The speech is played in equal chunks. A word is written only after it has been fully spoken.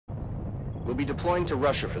We'll be deploying to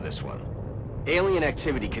Russia for this one. Alien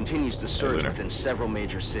activity continues to surge within several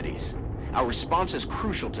major cities. Our response is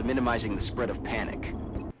crucial to minimizing the spread of panic.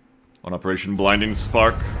 On Operation Blinding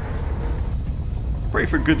Spark, pray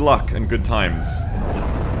for good luck and good times.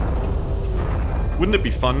 Wouldn't it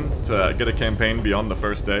be fun to get a campaign beyond the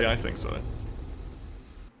first day? I think so.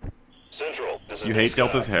 Central, this is You hate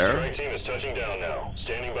Delta's hair? Strike team is touching down now.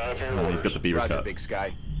 Standing by for your orders. He's got the beaver Roger, cut. Big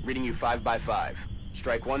Sky. Reading you 5 by 5.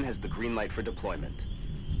 Strike 1 has the green light for deployment.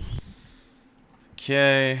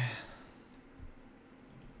 Okay.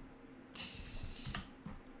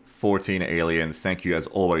 14 aliens. Thank you as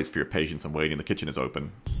always for your patience and waiting. The kitchen is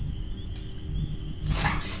open.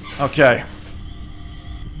 Okay.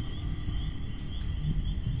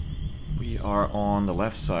 We are on the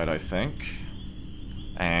left side, I think.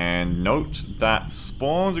 And note that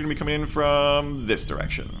spawns are going to be coming in from this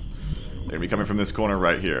direction. They're going to be coming from this corner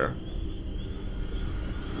right here.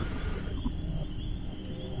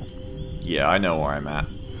 Yeah, I know where I'm at.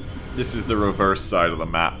 This is the reverse side of the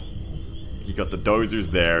map. You got the dozers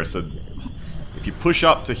there, so if you push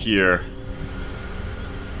up to here,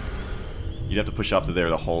 you'd have to push up to there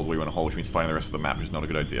to hold where you want to hold, which means finding the rest of the map, which is not a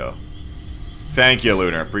good idea. Thank you,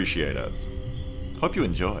 Lunar. Appreciate it. Hope you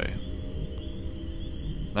enjoy.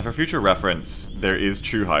 Now, for future reference, there is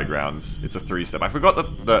true high ground. It's a 3-step. I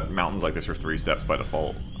forgot that mountains like this are 3 steps by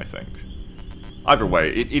default, I think. Either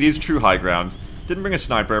way, it is true high ground. Didn't bring a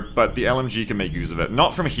sniper, but the LMG can make use of it.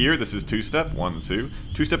 Not from here, this is 2-step. 1, 2.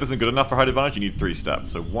 2-step isn't good enough for height advantage, you need 3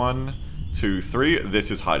 steps. So 1, 2, 3, this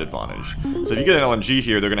is height advantage. So if you get an LMG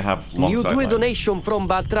here, they're gonna have long sight lines. donation from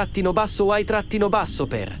bar-basso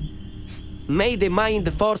per. May the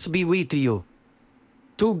mind force be with you.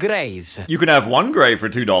 2 grays. You can have 1 gray for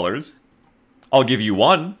 $2. I'll give you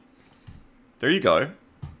 1. There you go.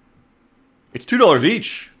 It's $2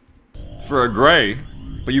 each for a gray,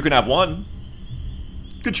 but you can have 1.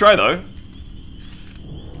 Good try, though.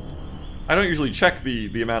 I don't usually check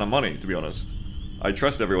the amount of money, to be honest. I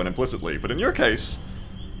trust everyone implicitly, but in your case,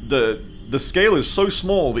 the scale is so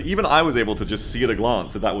small that even I was able to just see at a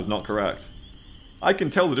glance that that was not correct. I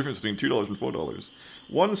can tell the difference between $2 and $4.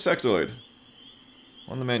 1 sectoid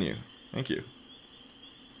on the menu. Thank you.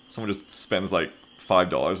 Someone just spends like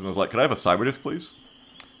 $5 and is like, "Could I have a cyber disc, please?"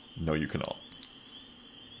 No, you cannot.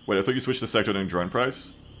 Wait, I thought you switched to sectoid and drone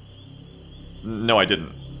price? No, I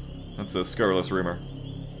didn't. That's a scurrilous rumor.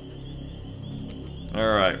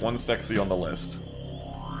 Alright, 1 sexy on the list.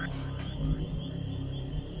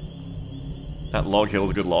 That log hill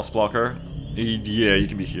is a good loss blocker. Yeah, you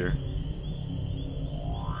can be here.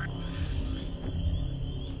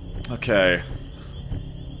 Okay.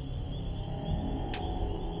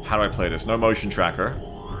 How do I play this? No motion tracker.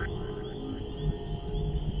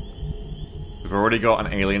 We've already got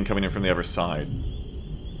an alien coming in from the other side.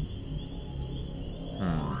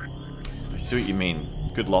 I see what you mean.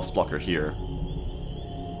 Good loss blocker here.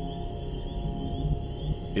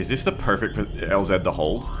 Is this the perfect LZ to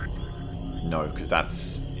hold? No, because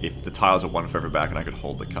that's if the tiles are 1 further back and I could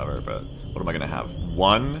hold the cover, but what am I gonna have?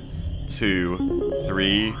 1, 2,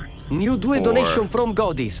 3. New 2 donation from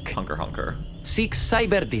Godisk. Hunker. 6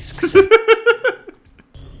 cyber discs.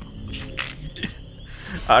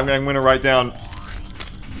 I'm gonna write down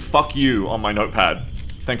 "fuck you" on my notepad.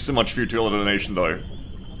 Thanks so much for your $2 donation, though.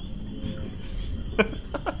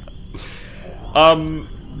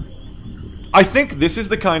 I think this is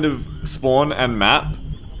the kind of spawn and map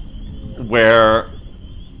where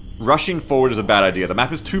rushing forward is a bad idea. The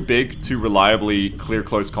map is too big to reliably clear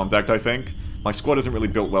close contact, I think. My squad isn't really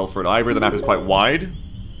built well for it either. The map is quite wide.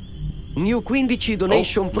 New 15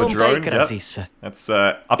 donation from Dichrasis. Yep. That's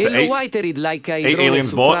up to 8. Like 8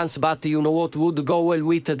 aliens bought. France, but you know what would go well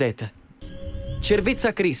with that?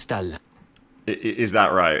 Cerveza Crystal. Is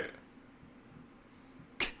that right?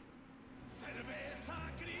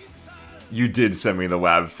 You did send me the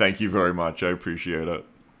WAV. Thank you very much. I appreciate it.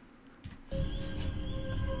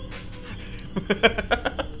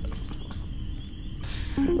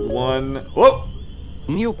 One. Whoa!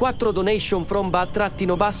 New 4 donation from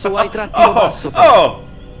bar-basso. Oh!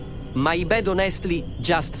 My bad, honestly,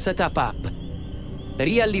 just set up.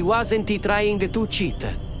 Really wasn't he trying to cheat?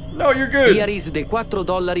 No, you're good. Here is the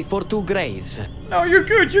 $4 for 2 grays. No, you're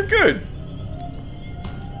good. You're good.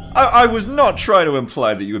 I was not trying to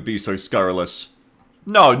imply that you would be so scurrilous.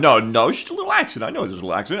 No. It's just a little accident. I know it's just a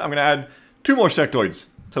little accident. I'm going to add 2 more sectoids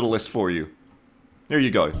to the list for you. There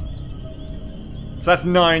you go. So that's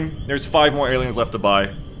 9. There's 5 more aliens left to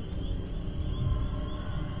buy.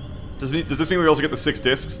 Does this mean we also get the 6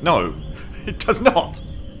 discs? No, it does not.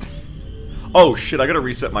 Oh shit, I gotta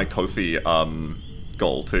reset my Kofi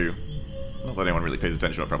goal too. Not that anyone really pays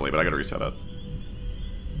attention to it probably, but I gotta reset it.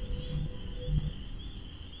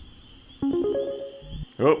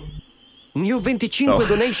 Oh. New 25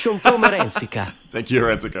 donation from Rensica. Thank you,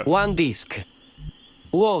 Rensica. One disc.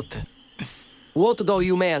 What? What do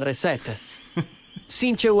you mean reset?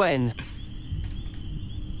 Since when?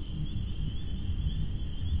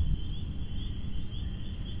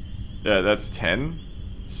 Yeah, that's 10,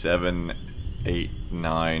 7, 8,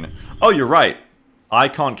 9. Oh, you're right. I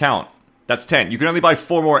can't count. That's 10. You can only buy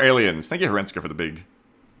 4 more aliens. Thank you, Herenska, for the big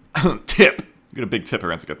tip. You got a big tip,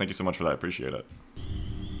 Herenska. Thank you so much for that. I appreciate it.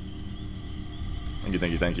 Thank you,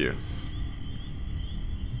 thank you, thank you.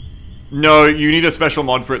 No, you need a special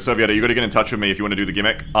mod for it, Sovieta. You gotta get in touch with me if you want to do the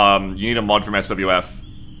gimmick. You need a mod from SWF.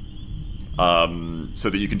 So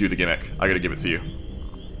that you can do the gimmick. I gotta give it to you.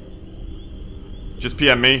 Just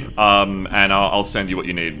PM me, and I'll send you what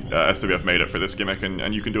you need. SWF made it for this gimmick,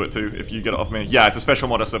 and you can do it too if you get it off me. Yeah, it's a special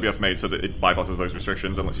mod SWF made so that it bypasses those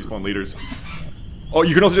restrictions unless you spawn leaders. Oh,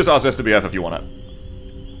 you can also just ask SWF if you want it.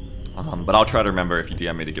 But I'll try to remember if you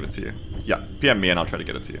DM me to give it to you. Yeah, PM me and I'll try to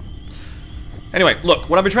get it to you. Anyway, look,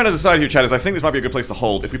 what I've been trying to decide here, chat, is I think this might be a good place to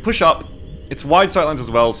hold. If we push up, it's wide sightlines as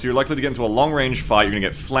well, so you're likely to get into a long-range fight. You're gonna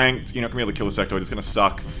get flanked. You're not gonna be able to kill the sectoid. It's gonna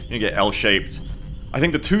suck. You're gonna get L-shaped. I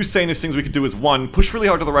think the two sanest things we could do is, one, push really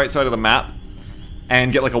hard to the right side of the map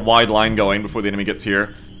and get like a wide line going before the enemy gets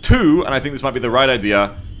here. Two, and I think this might be the right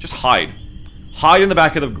idea, just hide. Hide in the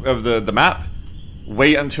back of the map.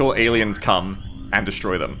 Wait until aliens come and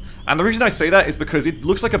destroy them. And the reason I say that is because it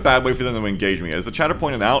looks like a bad way for them to engage me. As the chatter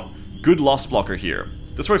pointed out, good loss blocker here.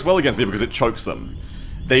 This works well against me because it chokes them.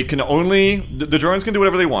 They can only... The drones can do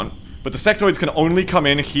whatever they want, but the sectoids can only come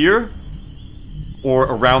in here or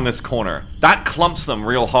around this corner. That clumps them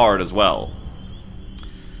real hard as well.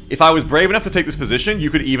 If I was brave enough to take this position,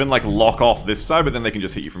 you could even, like, lock off this side, but then they can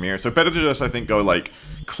just hit you from here. So better to just, I think, go, like,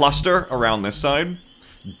 cluster around this side.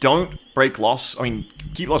 Don't break loss. I mean,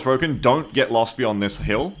 keep loss broken. Don't get lost beyond this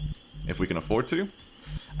hill, if we can afford to.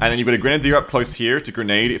 And then you've got a grenadier up close here to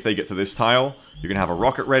grenade if they get to this tile. You're going to have a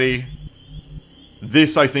rocket ready.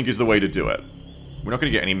 This, I think, is the way to do it. We're not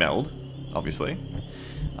going to get any meld, obviously.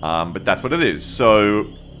 But that's what it is. So,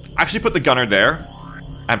 actually put the gunner there.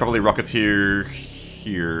 And probably rocketeer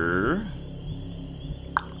here.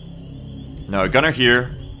 No, gunner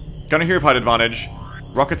here. Gunner here with height advantage.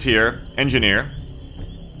 Rocketeer. Engineer.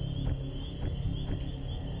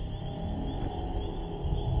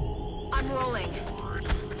 I'm rolling.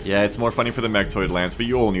 Yeah, it's more funny for the Mechtoid Lance, but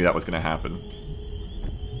you all knew that was going to happen.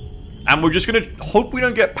 And we're just going to hope we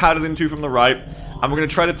don't get padded into from the right. And we're going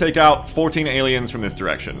to try to take out 14 aliens from this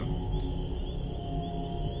direction.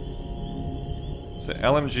 So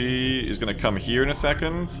LMG is going to come here in a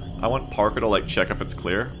second. I want Parker to, like, check if it's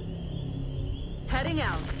clear. Heading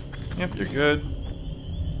out. Yep, you're good.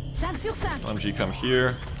 5 sur 5. LMG come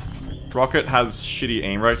here. Rocket has shitty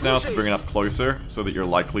aim right now, so bring it up closer so that you're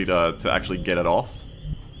likely to actually get it off.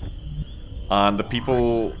 The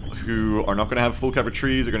people who are not going to have full cover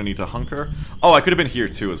trees are going to need to hunker. Oh, I could have been here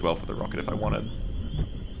too as well for the rocket if I wanted.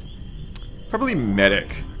 Probably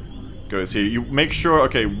medic goes here. You make sure,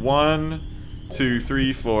 okay, 1, 2,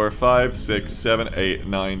 3, 4, 5, 6, 7, 8,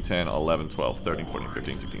 9, 10, 11, 12, 13, 14,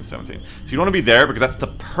 15, 16, 17. So you don't want to be there because that's the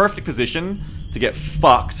perfect position to get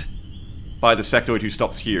fucked by the sectoid who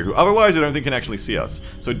stops here, who otherwise I don't think can actually see us.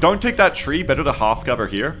 So don't take that tree, better to half cover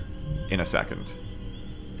here in a second.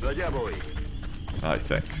 I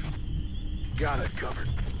think. Got it covered.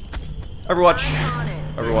 Overwatch. On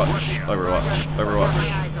Overwatch. Overwatch.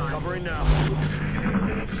 Overwatch. Eyes on. Covering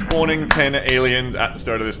now. Spawning 10 aliens at the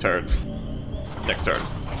start of this turn. Next turn.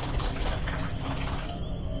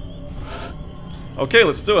 Okay,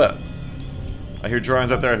 let's do it. I hear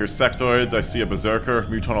drones out there, I hear sectoids, I see a berserker,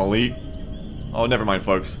 Muton Elite. Oh, never mind,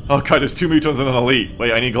 folks. Oh god, there's 2 Mutons and an Elite.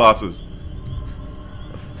 Wait, I need glasses.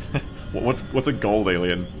 What's a gold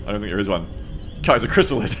alien? I don't think there is one. Guys, a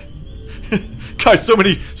chrysalid. Guys, so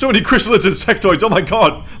many chrysalids and sectoids. Oh my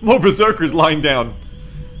god, more berserkers lying down.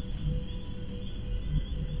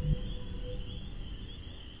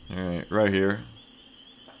 Alright, right here.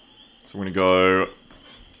 So we're gonna go...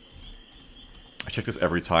 I check this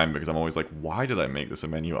every time because I'm always like, why did I make this a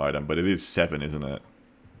menu item? But it is 7, isn't it?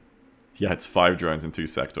 Yeah, it's 5 drones and 2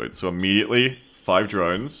 sectoids. So immediately, 5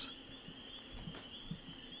 drones.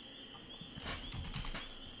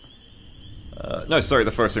 No, sorry,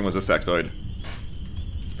 the first thing was a sectoid.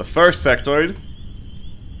 The first sectoid.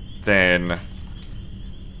 Then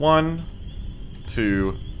 1,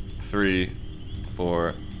 2, 3,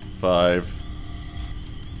 4, 5.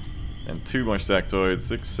 And 2 more sectoids,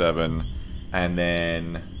 6, 7. And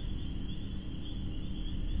then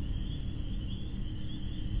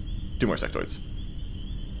 2 more sectoids.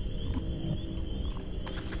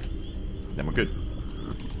 Then we're good.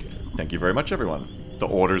 Thank you very much, everyone. The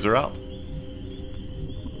orders are up.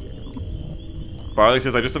 Barley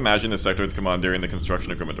says, I just imagine the sectoids commandeering the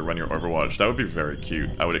construction equipment to run your Overwatch. That would be very cute.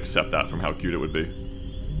 I would accept that from how cute it would be.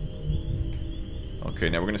 Okay,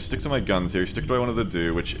 now we're going to stick to my guns here. Stick to what I wanted to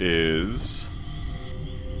do, which is...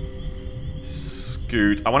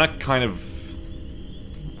 Scoot. I want to kind of...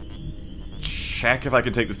 check if I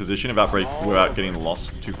can take this position without getting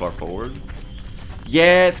lost too far forward.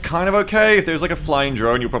 Yeah, it's kind of okay. If there's like a flying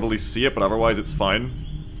drone, you'll probably see it, but otherwise it's fine.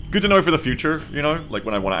 Good to know for the future, you know? Like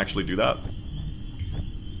when I want to actually do that.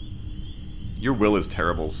 Your will is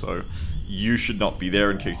terrible, so you should not be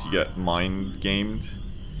there in case you get mind-gamed.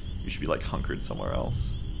 You should be like hunkered somewhere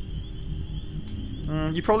else.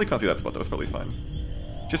 You probably can't see that spot, that's probably fine.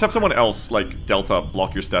 Just have someone else, like Delta,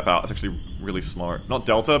 block your step out. It's actually really smart. Not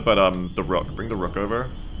Delta, but the Rook. Bring the Rook over.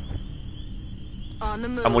 On the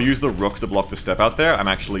move. And we'll use the Rook to block the step out there. I'm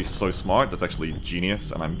actually so smart. That's actually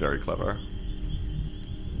genius, and I'm very clever.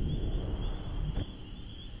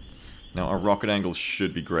 Now, our rocket angles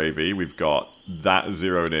should be gravy. We've got that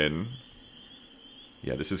zeroed in.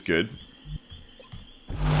 Yeah, this is good.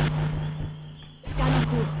 Scan en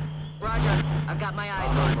cours. Roger. I've got my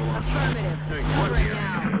eyes on. Affirmative. Covering now.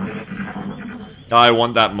 I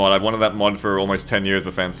want that mod. I've wanted that mod for almost 10 years,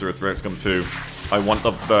 Befenster. It's for XCOM 2. I want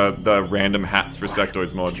the random hats for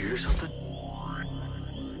sectoids mod. Did you hear something?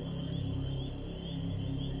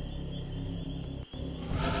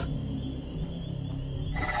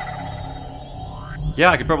 Yeah,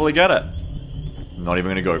 I could probably get it. Not even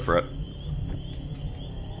gonna go for it.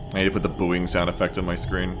 I need to put the booing sound effect on my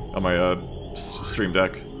screen, on my stream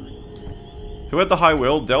deck. Who had the high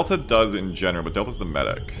will? Delta does in general, but Delta's the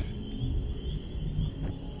medic.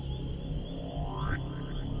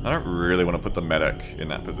 I don't really want to put the medic in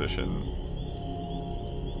that position.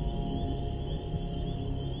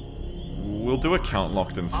 We'll do a count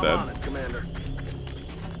locked instead. I'm on it, Commander.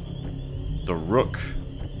 The Rook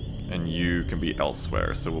and you can be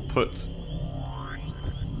elsewhere, so we'll put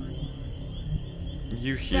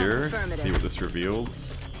you here, see what this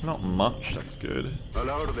reveals. Not much, that's good. A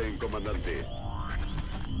la orden, Comandante.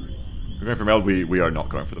 We're going for meld, we are not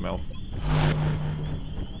going for the meld.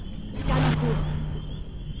 Scan en cours.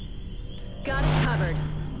 Got it covered.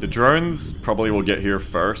 The drones probably will get here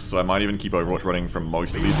first, so I might even keep Overwatch running for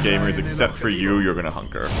most of these gamers, except for you, you're gonna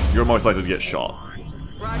hunker. You're most likely to get shot.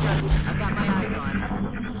 Roger. I've got my eyes on.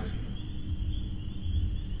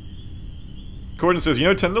 Corden says, you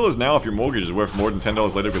know, $10 now if your mortgage is worth more than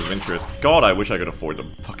 $10 later because of interest. God, I wish I could afford to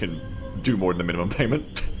fucking do more than the minimum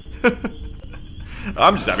payment.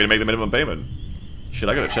 I'm just happy to make the minimum payment. Shit,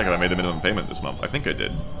 I gotta check if I made the minimum payment this month. I think I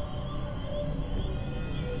did.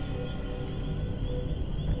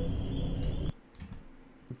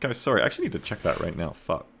 Guys, sorry, I actually need to check that right now.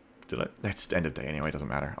 Fuck. Did I? It's end of day anyway, doesn't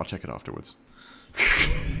matter. I'll check it afterwards.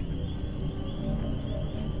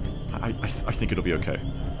 I think it'll be okay.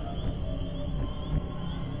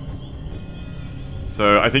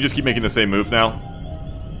 So, I think just keep making the same moves now.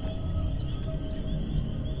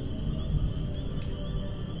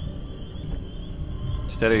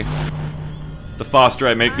 Steady. The faster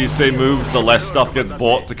I make these same moves, the less stuff gets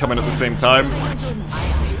bought to come in at the same time.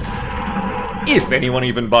 If anyone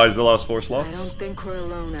even buys the last 4 slots. I don't think we're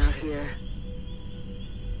alone out here.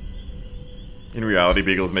 In reality,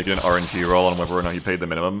 Beagle's making an RNG roll on whether or not you paid the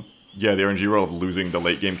minimum. Yeah, the RNG roll of losing the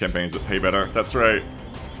late game campaigns that pay better. That's right.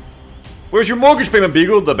 Where's your mortgage payment,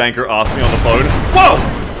 Beagle? The banker asked me on the phone. Whoa!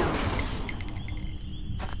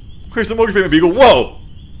 Where's the mortgage payment, Beagle? Whoa!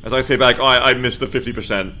 As I say back, oh, I missed the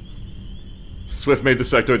 50%. Swift made the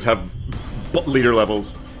sectoids have leader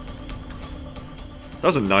levels. That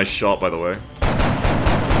was a nice shot, by the way.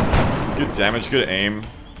 Good damage, good aim.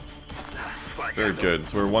 Very good.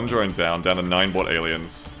 So we're 1 drone down to 9 bot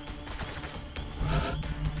aliens.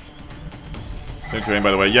 Same to aim,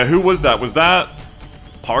 by the way. Yeah, who was that? Was that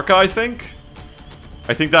Parka, I think?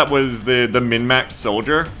 I think that was the min-max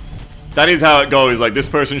soldier. That is how it goes. Like, this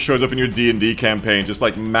person shows up in your D&D campaign, just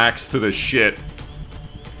like max to the shit.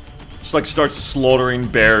 Just like starts slaughtering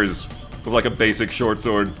bears with like a basic short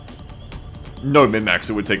sword. No min-max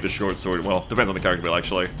who would take the short sword. Well, depends on the character build,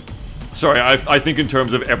 actually. Sorry, I think in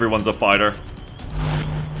terms of everyone's a fighter.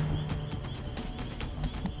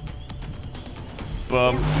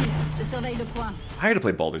 I had to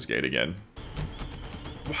play Baldur's Gate again.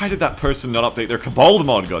 Why did that person not update their Cabal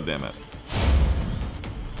mod, goddammit?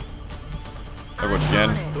 Overwatch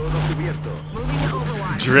again.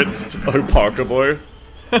 Dritzt. Oh, Parker boy.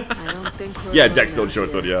 Yeah, Dex build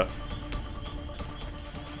short sword, yeah.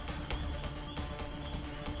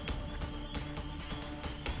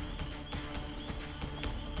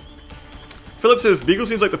 Philip says, Beagle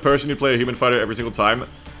seems like the person who'd play a human fighter every single time.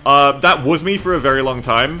 That was me for a very long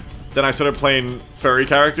time. Then I started playing furry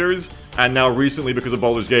characters, and now recently, because of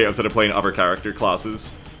Baldur's Gate, I've started playing other character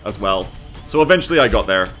classes as well. So eventually I got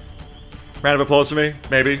there. Round of applause for me?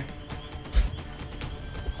 Maybe?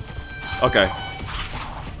 Okay.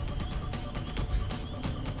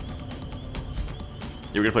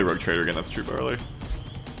 Yeah, we're gonna play Rogue Trader again, that's true, Barley.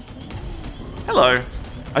 Hello.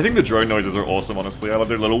 I think the drone noises are awesome, honestly. I love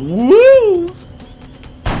their little woos!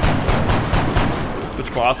 Which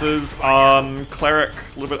classes? Cleric,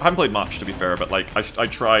 a little bit. I haven't played much, to be fair, but like, I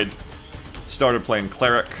tried, started playing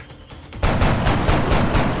Cleric.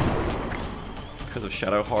 Because of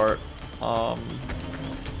Shadowheart.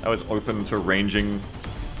 I was open to ranging.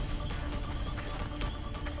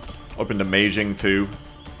 Open to maging, too.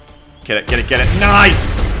 Get it, get it, get it.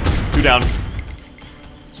 Nice! 2 down.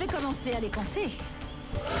 Je vais commencer à les compter.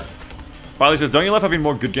 Barley says, don't you love having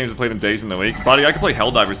more good games to play than days in the week? Buddy, I could play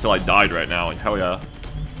Helldivers till I died right now. Like, hell yeah.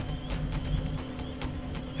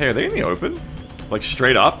 Hey, are they in the open? Like,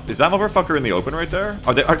 straight up? Is that motherfucker in the open right there?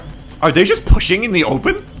 Are they just pushing in the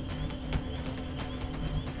open?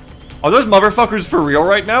 Are those motherfuckers for real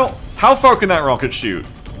right now? How far can that rocket shoot?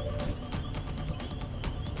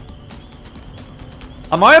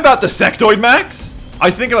 Am I about the sectoid max? I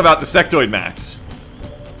think I'm about the sectoid max.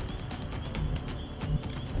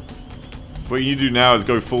 What you need to do now is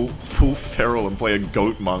go full feral and play a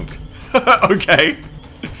goat monk. Okay.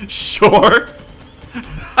 Sure.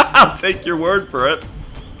 I'll take your word for it.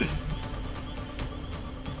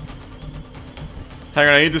 Hang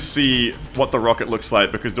on, I need to see what the rocket looks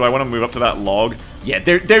like, because do I want to move up to that log? Yeah,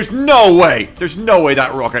 there's no way! There's no way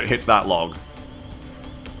that rocket hits that log.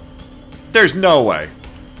 There's no way.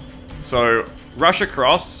 So, rush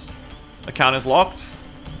across. Account is locked.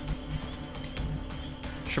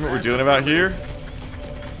 Show me what we're doing about here.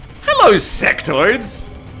 Hello, sectoids!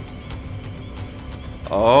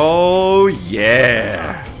 Oh,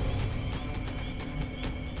 yeah.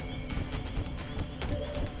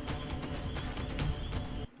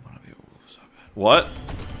 What?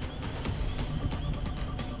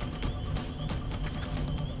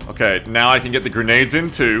 Okay, now I can get the grenades in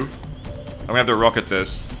too. I'm gonna have to rocket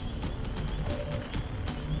this.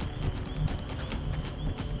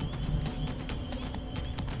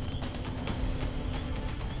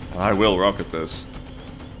 I will rocket this.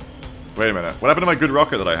 Wait a minute. What happened to my good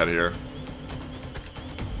rocket that I had here?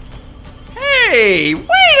 Hey!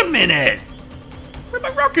 Wait a minute! Where'd my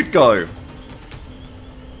rocket go?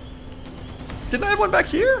 Didn't I have one back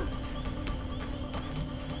here?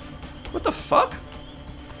 What the fuck?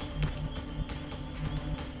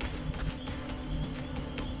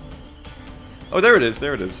 Oh, there it is,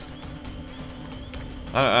 there it is.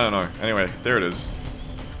 I don't know. Anyway, there it is.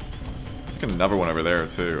 There's like another one over there,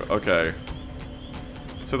 too. Okay.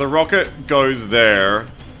 So the rocket goes there.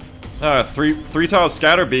 Three tile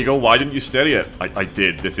scatter beagle. Why didn't you steady it? I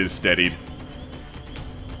did. This is steadied.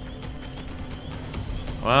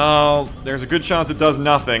 Well, there's a good chance it does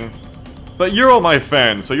nothing. But you're all my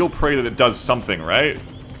fans, so you'll pray that it does something, right?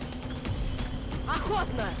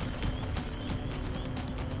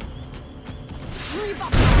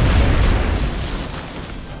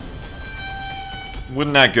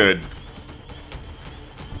 Wasn't that good?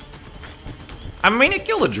 I mean, it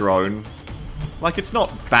killed a drone. Like, it's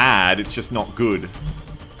not bad, it's just not good.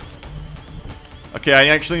 Okay, I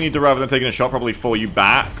actually need to, rather than taking a shot, probably fall you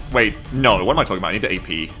back. Wait, no, what am I talking about? I need to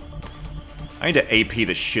AP. I need to AP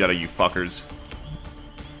the shit out of you fuckers.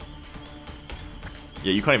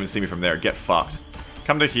 Yeah, you can't even see me from there. Get fucked.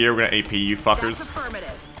 Come to here, we're gonna AP you fuckers. That's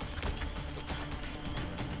affirmative.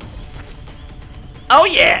 Oh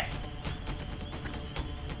yeah!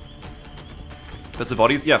 That's the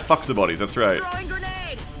bodies? Yeah, fuck's the bodies, that's right. Throwing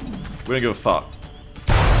grenade. We don't give a fuck.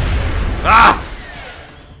 Ah!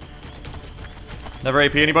 Never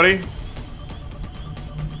AP anybody?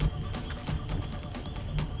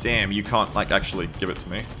 Damn, you can't, like, actually give it to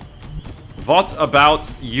me. What about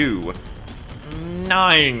you?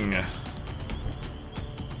 9.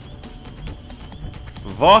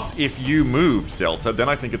 What if you moved, Delta? Then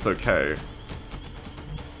I think it's okay.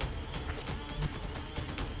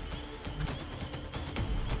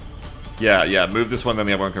 Yeah, move this one, then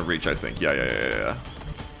the other one can reach, I think. Yeah.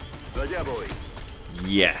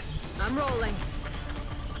 Yes. I'm rolling.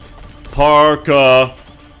 Parka.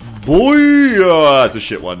 Boy! That's a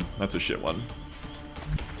shit one. That's a shit one.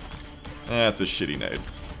 That's a shitty nade.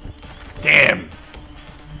 Damn!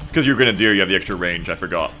 It's because you're Grenadier, you have the extra range, I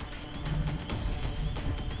forgot.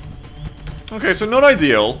 Okay, so not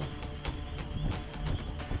ideal.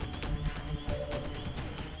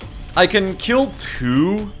 I can kill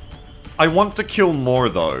 2. I want to kill more,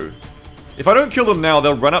 though. If I don't kill them now,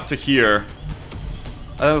 they'll run up to here.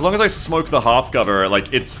 And as long as I smoke the half cover,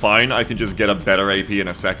 like, it's fine. I can just get a better AP in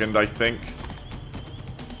a second, I think.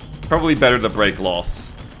 Probably better to break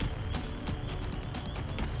loss.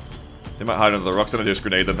 They might hide under the rocks, and I just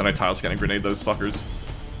grenade them, then I tile scan and grenade those fuckers.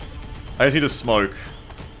 I just need to smoke.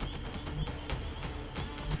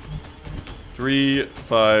 3,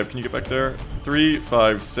 5, can you get back there? 3,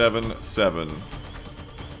 5, 7, 7.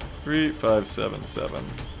 3, 5, 7, 7.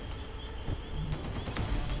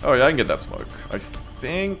 Oh yeah, I can get that smoke. I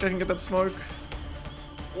think I can get that smoke.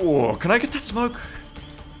 Oh, can I get that smoke?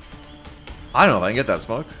 I don't know if I can get that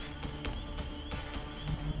smoke.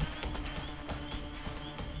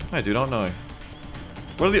 I do not know.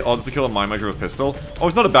 What are the odds to kill a mind measure with a pistol? Oh,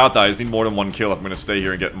 it's not about that. I just need more than one kill if I'm going to stay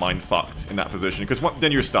here and get mind fucked in that position. Because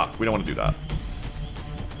then you're stuck. We don't want to do that.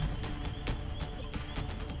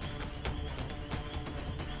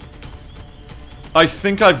 I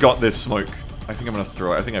think I've got this smoke. I think I'm going to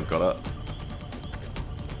throw it. I think I've got it.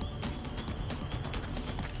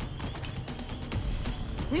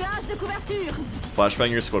 Nuage de couverture.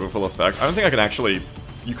 Flashbang your squad with full effect. I don't think I can actually...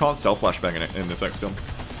 You can't sell flashbang in this XCOM.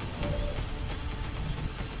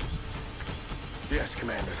 Yes,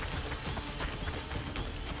 Commander.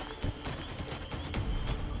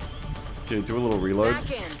 Okay, do a little reload.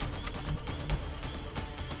 Back in.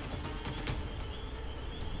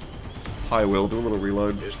 Hi, Will. Do a little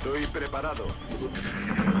reload. Estoy preparado.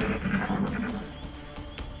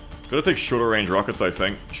 Gotta take shorter range rockets, I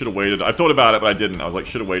think. Should have waited. I thought about it, but I didn't. I was like,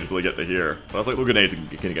 should have waited till they get to here. But I was like, little grenades can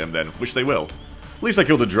get them then. Which they will. At least I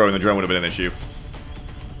killed the drone. The drone would have been an issue.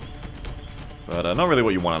 But not really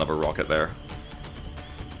what you want out of a rocket there.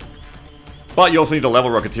 But you also need a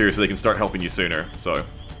level Rocketeer so they can start helping you sooner. So,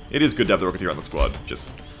 it is good to have the Rocketeer on the squad. Just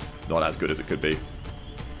not as good as it could be.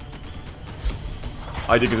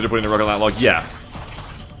 I did consider putting the rocket on that log. Yeah.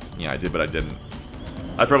 Yeah, I did, but I didn't.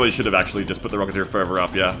 I probably should have actually just put the Rocketeer further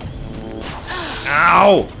up, yeah.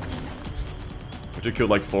 Ow! Would you kill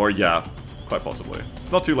like 4? Yeah, quite possibly.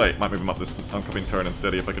 It's not too late. Might move him up this oncoming turn and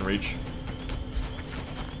steady if I can reach.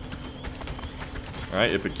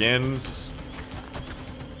 Alright, it begins.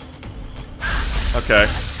 Okay.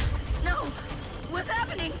 No! What's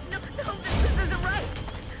happening? No, this isn't right!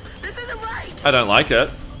 This isn't right! I don't like it.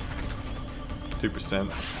 2%.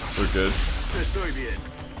 We're good. Estoy bien.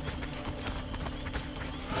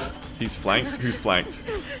 He's flanked? Who's flanked?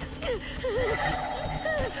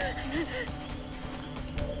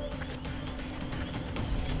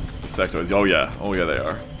 The sectoids. Oh yeah. Oh yeah, they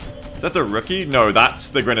are. Is that the rookie? No, that's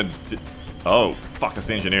the grenade. Oh, fuck, that's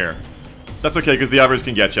the engineer. That's okay, because the others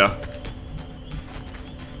can get ya.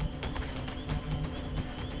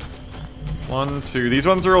 1, 2. These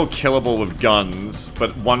ones are all killable with guns,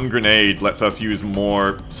 but one grenade lets us use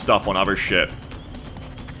more stuff on other shit.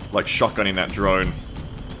 Like shotgunning that drone.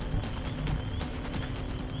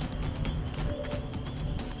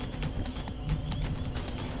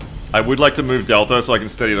 I would like to move Delta so I can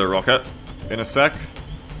steady the rocket in a sec.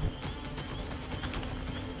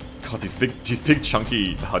 God, these big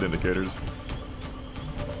chunky HUD indicators.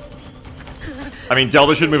 I mean,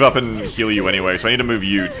 Delta should move up and heal you anyway, so I need to move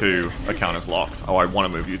you too. Account is locked. Oh, I want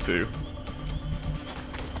to move you too.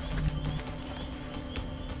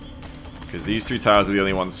 Because these 3 towers are the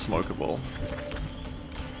only ones smokable.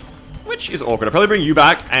 Which is awkward. I'll probably bring you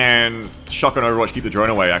back and shotgun Overwatch, keep the drone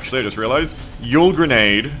away, actually. I just realized. You'll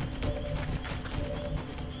grenade.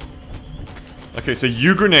 Okay, so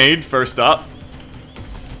you grenade first up.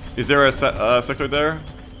 Is there a sectoid there?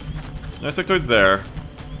 No, sectoid's there.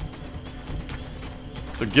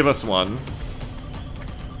 So give us one.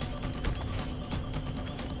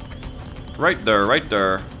 Right there, right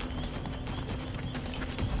there.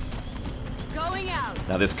 Going out!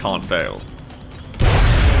 Now this can't fail.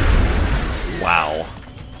 Wow.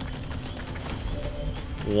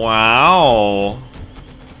 Wow.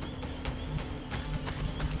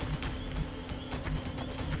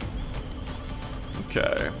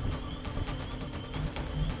 Okay.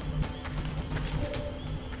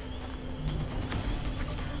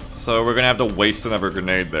 So we're gonna have to waste another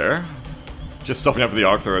grenade there. Just softening up for the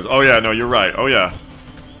arc throwers. Oh yeah, no, you're right. Oh yeah.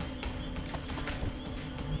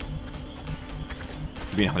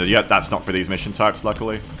 Yeah, that's not for these mission types,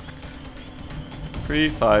 luckily. 3,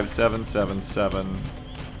 5, 7, 7, 7.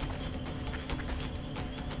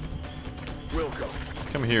 Welcome.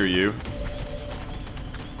 Come here, you.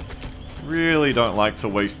 Really don't like to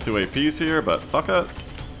waste 2 APs here, but fuck it.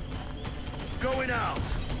 Going out.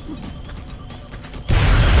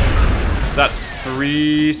 So that's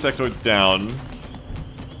 3 sectoids down.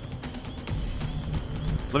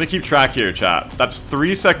 Let me keep track here, chat. That's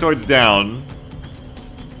 3 sectoids down.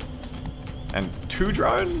 And 2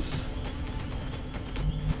 drones?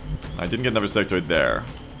 I didn't get another sectoid there.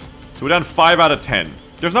 So we're down 5 out of 10.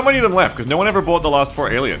 There's not many of them left, because no one ever bought the last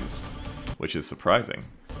 4 aliens. Which is surprising.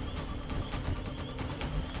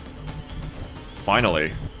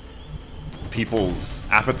 Finally. People's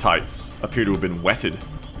appetites appear to have been whetted.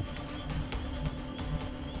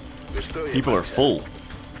 People are full.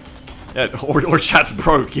 Yeah, or chat's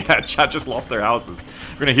broke. Yeah, chat just lost their houses.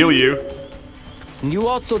 We're gonna heal you. New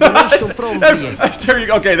Otto donation from There you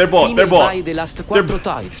go. Okay, they're bought. They're bought.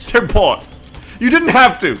 They're bought. You didn't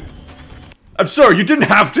have to. I'm sorry, you didn't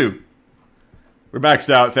have to. We're maxed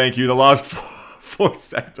out. Thank you. The last 4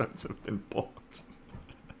 sectors have been bought.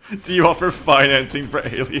 Do you offer financing for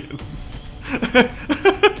aliens?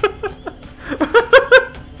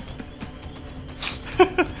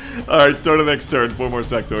 Alright, start the next turn. 4 more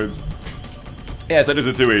sectoids. Yeah, sectors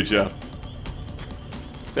are 2 each, yeah.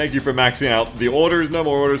 Thank you for maxing out the orders. No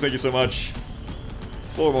more orders, thank you so much.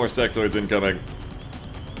 4 more sectoids incoming.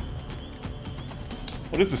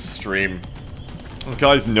 What is this stream? Oh,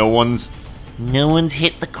 guys, no one's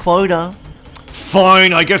hit the quota.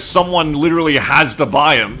 Fine, I guess someone literally has to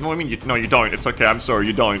buy them. No, I mean, no, you don't. It's okay, I'm sorry,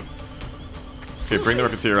 you don't. Okay, bring the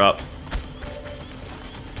Rocketeer up.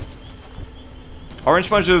 Orange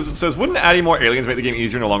Sponge says, wouldn't adding more aliens make the game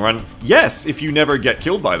easier in the long run? Yes, if you never get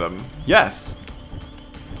killed by them. Yes.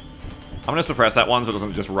 I'm gonna suppress that one so it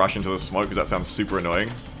doesn't just rush into the smoke, because that sounds super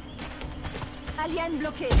annoying. Alien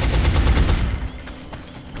bloqué.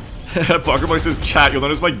 Bunkerboy says, chat, you'll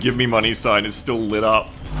notice my give me money sign is still lit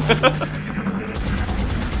up.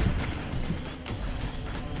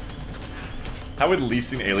 How would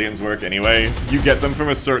leasing aliens work anyway? You get them from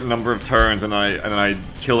a certain number of turns, and I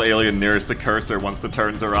kill alien nearest to cursor once the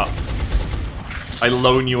turns are up. I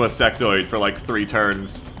loan you a sectoid for like 3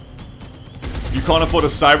 turns. You can't afford a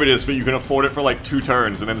Cyberdisc, but you can afford it for like 2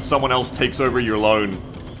 turns, and then someone else takes over your loan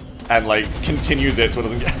and like continues it so it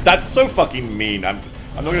doesn't get. That's so fucking mean. I'm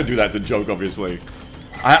not gonna do that as a joke, obviously.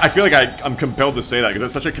 I feel like I'm compelled to say that because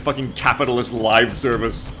that's such a fucking capitalist live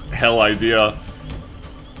service hell idea.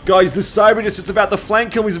 Guys, the Cyberdisc, it's about the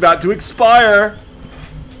flank kill is about to expire!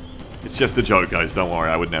 It's just a joke, guys, don't worry,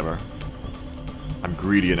 I would never. I'm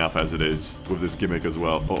greedy enough as it is, with this gimmick as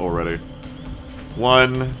well, already.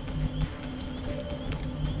 1...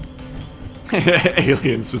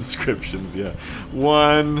 Alien subscriptions, yeah.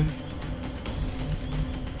 1...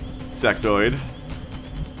 sectoid.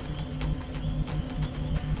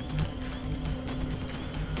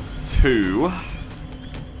 2...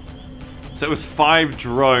 So it was 5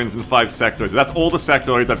 drones and 5 sectoids. That's all the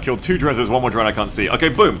sectoids. I've killed 2 drones. There's 1 more drone I can't see. Okay,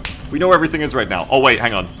 boom. We know where everything is right now. Oh, wait,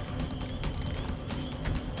 hang on.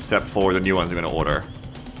 Except for the new ones I'm going to order.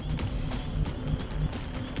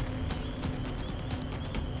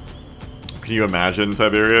 Can you imagine,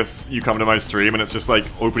 Tiberius? You come to my stream and it's just like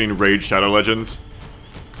opening Raid Shadow Legends.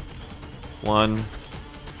 1,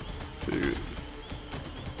 2...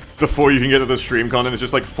 Before you can get to the stream content, it's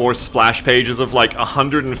just like 4 splash pages of like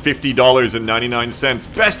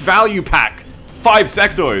 $150.99. Best value pack! 5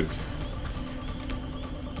 sectoids!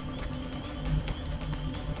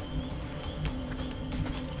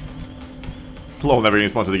 LOL never getting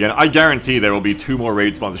sponsored again. I guarantee there will be 2 more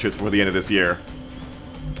Raid sponsorships before the end of this year.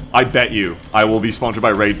 I bet you I will be sponsored by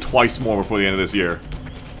Raid twice more before the end of this year.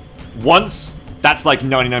 Once, that's like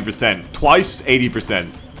 99%. Twice,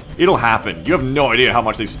 80%. It'll happen. You have no idea how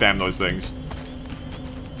much they spam those things.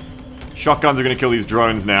 Shotguns are gonna kill these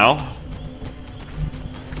drones now.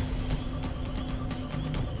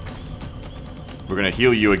 We're gonna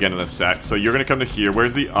heal you again in a sec. So you're gonna come to here.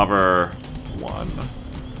 Where's the other one?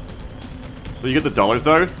 Will you get the dollars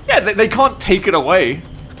though? Yeah, they can't take it away.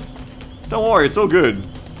 Don't worry, it's all good.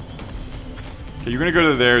 Okay, you're gonna go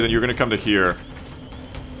to there, then you're gonna come to here.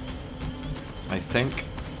 I think.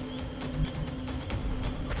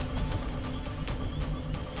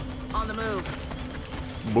 On the move.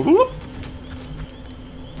 Boop.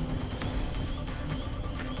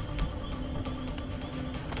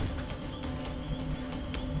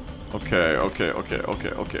 Okay.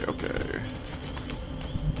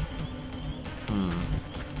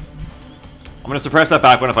 I'm gonna suppress that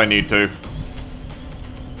back one if I need to.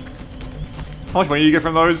 How much money do you get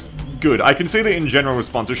from those? Good. I can say that in general with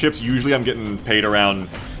sponsorships, usually I'm getting paid around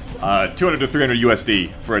 200 to 300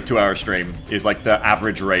 USD for a 2-hour stream is like the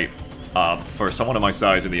average rate for someone of my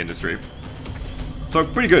size in the industry. So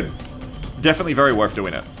pretty good. Definitely very worth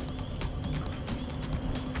doing it.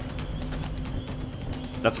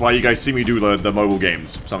 That's why you guys see me do the mobile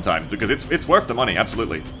games sometimes, because it's worth the money,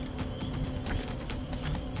 absolutely.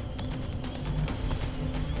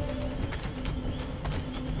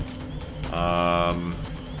 I'm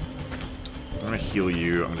gonna heal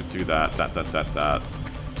you. I'm gonna do that.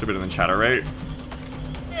 It's a bit of the chatter rate.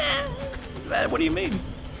 What do you mean?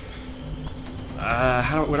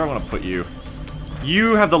 Where do I want to put you?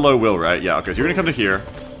 You have the low will, right? Yeah, okay, so you're gonna come to here.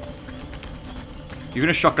 You're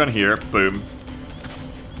gonna shotgun here. Boom.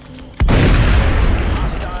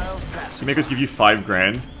 You make us give you 5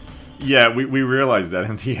 grand. Yeah, we realized that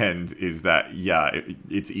in the end is that, yeah,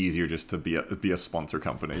 it's easier just to be a sponsor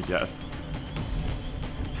company, yes.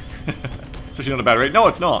 It's actually not a bad rate. No,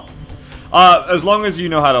 it's not. As long as you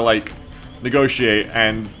know how to, like, negotiate,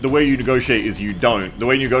 and the way you negotiate is you don't. The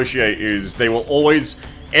way you negotiate is they will always,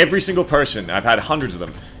 every single person, I've had hundreds of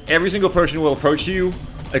them, every single person will approach you,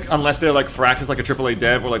 like, unless they're, like, fracked as, like, a AAA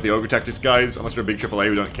dev or, like, the Ogre Tactics guys, unless they're a big AAA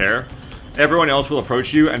who don't care. Everyone else will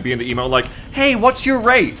approach you and be in the email like, hey, what's your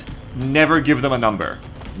rate? Never give them a number.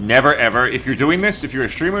 Never, ever. If you're doing this, if you're a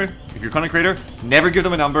streamer, if you're a content creator, never give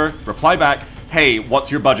them a number. Reply back, hey, what's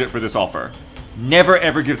your budget for this offer? Never,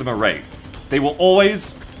 ever give them a rate. They will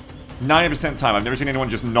always, 90% of the time, I've never seen anyone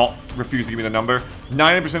just not refuse to give me the number.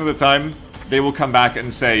 90% of the time, they will come back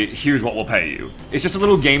and say, here's what we'll pay you. It's just a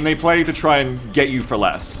little game they play to try and get you for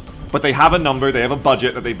less. But they have a number, they have a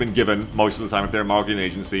budget that they've been given most of the time if they're a marketing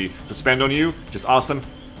agency to spend on you. Just ask them,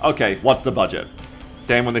 okay, what's the budget?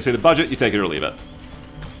 Then when they say the budget, you take it or leave it.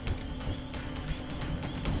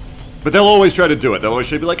 But they'll always try to do it. They'll always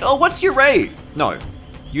try to be like, oh, what's your rate? No,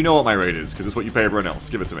 you know what my rate is because it's what you pay everyone else.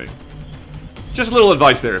 Give it to me. Just a little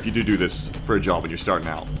advice there if you do this for a job when you're starting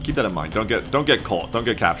out. Keep that in mind. Don't get caught. Don't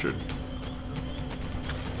get captured.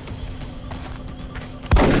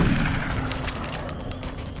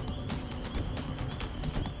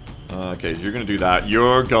 Okay, so you're going to do that.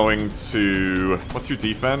 You're going to... What's your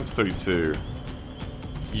defense? 32.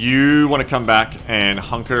 You want to come back and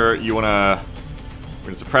hunker. You want to... We're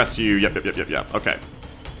going to suppress you. Yep. Okay.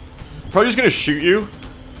 Probably just going to shoot you.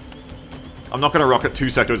 I'm not going to rocket 2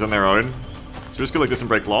 sectors on their own. So just go like this and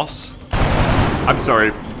break loss. I'm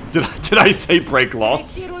sorry. Did I say break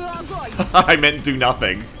loss? I meant do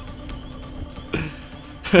nothing.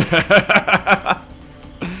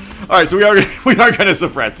 Alright, so we are going to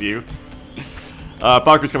suppress you.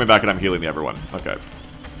 Parker's coming back and I'm healing the everyone. Okay.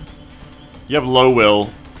 You have low will.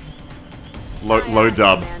 Low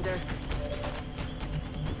dub.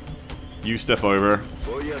 You step over.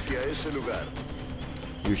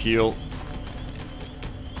 You heal.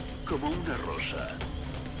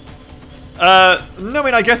 No, I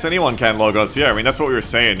mean, I guess anyone can Logos, yeah. I mean, that's what we were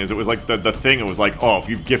saying, is it was like the thing, it was like, oh, if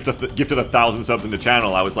you've gifted 1,000 subs in the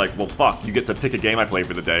channel, I was like, well, fuck, you get to pick a game I play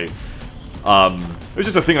for the day. It was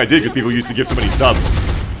just a thing I did, because people used to give so many subs.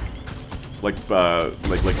 Like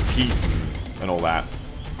Pete and all that.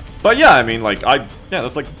 But yeah, I mean, like, yeah,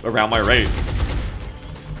 that's like around my rate.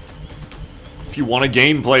 If you want a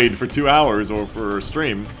game played for 2 hours or for a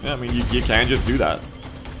stream, yeah, I mean, you can just do that.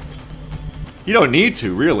 You don't need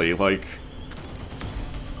to, really, like...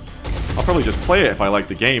 I'll probably just play it if I like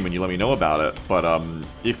the game and you let me know about it, but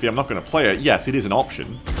if I'm not going to play it, yes, it is an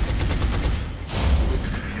option.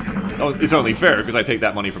 Oh, it's only fair, because I take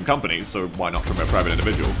that money from companies, so why not from a private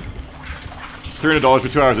individual? $300 for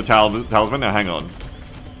 2 hours of Talisman? Now, hang on.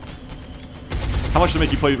 How much to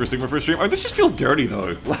make you play for Sigma for a stream? Oh, this just feels dirty,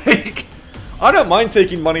 though. Like, I don't mind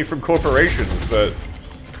taking money from corporations, but... it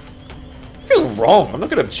feels wrong. I'm not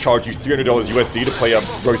going to charge you $300 USD to play a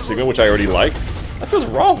Roast Sigma, which I already like. That feels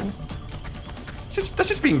wrong. That's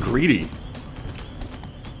just being greedy.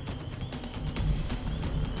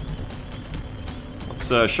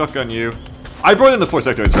 Let's shotgun you. I brought in the 4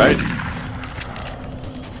 sectoids, right?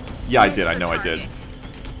 Yeah, I did. I know I did.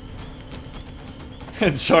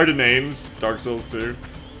 And Chardonnays. Dark Souls 2.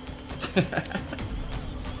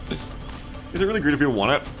 Is it really greedy if people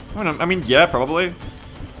want it? I don't know. I mean, yeah, probably.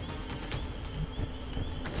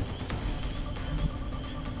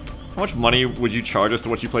 How much money would you charge us to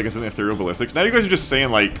watch you play against an Ethereal Ballistics? Now you guys are just saying,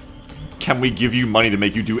 like, can we give you money to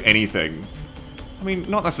make you do anything? I mean,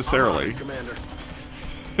 not necessarily. Commander.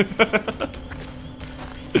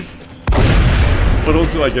 But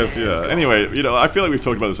also, I guess, yeah. Anyway, you know, I feel like we've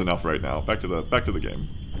talked about this enough right now. Back to the game.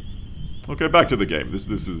 Okay, back to the game. This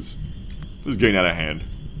is getting out of hand.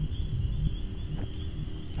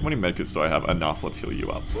 How many medkits do I have? Enough. Let's heal you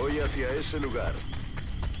up.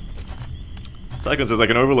 Tycoon says, I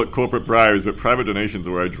can overlook corporate bribes, but private donations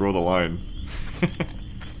are where I draw the line.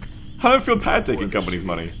 I don't feel bad taking companies'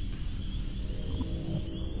 money.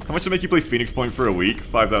 How much to make you play Phoenix Point for a week?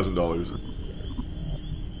 $5,000.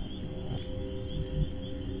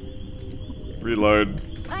 Reload.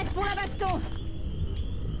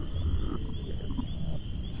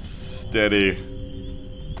 Steady.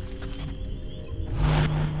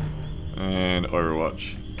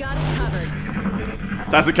 Overwatch. Got it covered.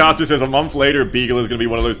 Tatsukasu says a month later, Beagle is gonna be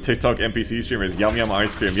one of those TikTok NPC streamers. Yum yum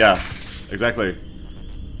ice cream. Yeah, exactly.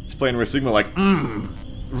 Just playing with Sigma like,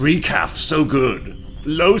 recaf so good.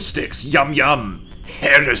 Low sticks, yum yum.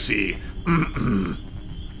 Heresy.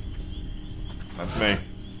 That's me.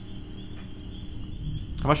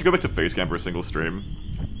 How much you go back to Facecam for a single stream?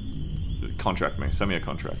 Contract me. Send me a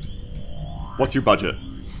contract. What's your budget?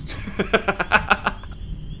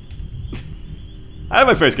 I have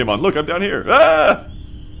my Facecam on. Look, I'm down here. Ah!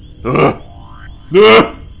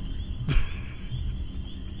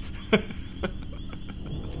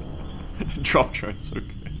 Drop drones, okay.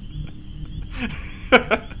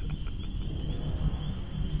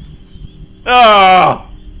 Ah!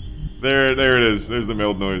 There it is. There's the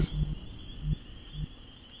mailed noise.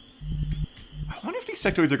 I wonder if these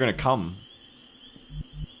sectoids are gonna come.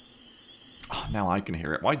 Oh, now I can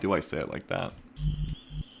hear it. Why do I say it like that?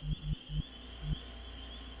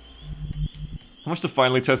 How much to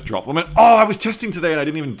finally test drop woman? Oh, I was testing today and I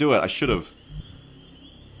didn't even do it. I should have.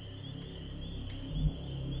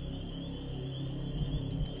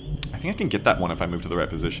 I think I can get that one if I move to the right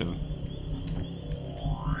position.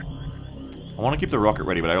 I want to keep the rocket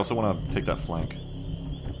ready, but I also want to take that flank.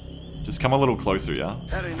 Just come a little closer, yeah?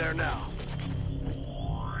 Heading there now.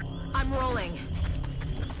 I'm rolling.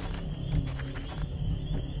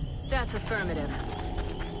 That's affirmative.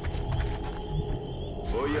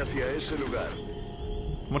 Voy hacia ese lugar.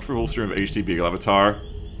 How much for a whole stream of HD Beagle Avatar?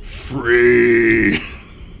 Free!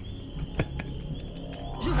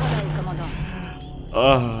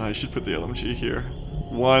 I should put the LMG here.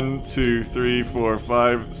 1, 2, 3, 4,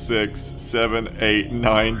 5, 6, 7, 8,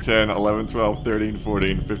 9, 10, 11, 12, 13,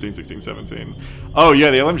 14, 15, 16, 17. Oh yeah,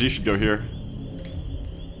 the LMG should go here.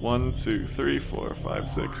 1, 2, 3, 4, 5,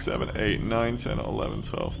 6, 7, 8, 9, 10, 11,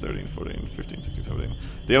 12, 13, 14, 15, 16, 17.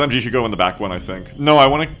 The LMG should go in the back one, I think. No, I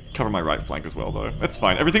want to cover my right flank as well, though. That's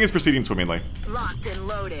fine. Everything is proceeding swimmingly. Locked and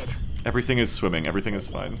loaded. Everything is swimming. Everything is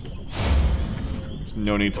fine. There's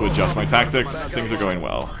no need to adjust my tactics. Things are going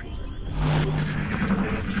well.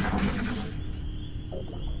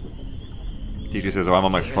 DJ says, oh, I'm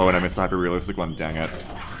on my phone. I missed the hyper-realistic one. Dang it.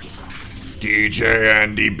 DJ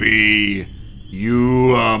Andy B.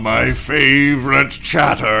 You are my favorite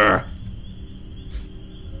chatter.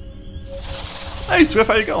 Hey, Swift,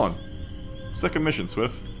 how you going? Second mission,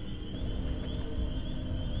 Swift.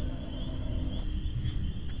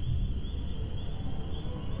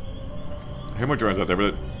 I hear more drones out there,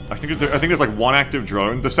 but I think there's like one active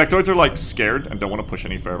drone. The sectoids are like scared and don't want to push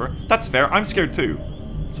any further. That's fair. I'm scared too,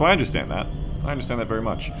 so I understand that. I understand that very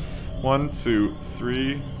much. 1, 2,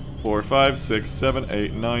 3, 4, 5, 6, 7,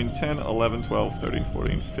 8, 9, 10, 11, 12, 13,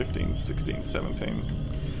 14, 15, 16, 17.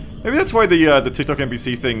 Maybe that's why the TikTok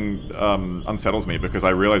NPC thing unsettles me, because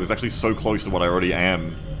I realize it's actually so close to what I already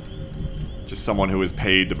am. Just someone who is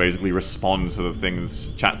paid to basically respond to the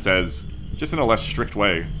things chat says. Just in a less strict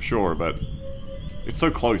way, sure, but it's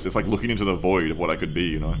so close. It's like looking into the void of what I could be,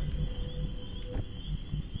 you know?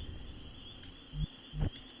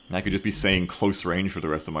 And I could just be saying close range for the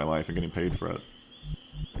rest of my life and getting paid for it.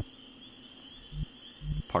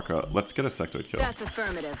 Parker, let's get a sectoid kill. That's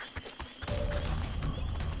affirmative.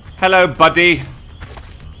 Hello, buddy.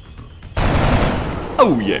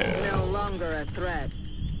 Oh, yeah. No longer a threat.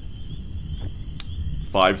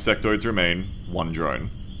 5 sectoids remain, 1 drone.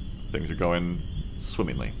 Things are going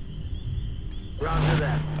swimmingly. Roger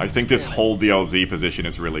that. I think this whole DLZ position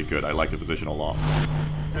is really good. I like the position a lot.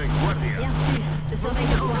 Hey, guardia. Moving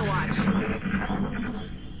to Overwatch.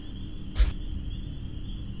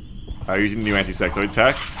 Are you using the new anti-sectoid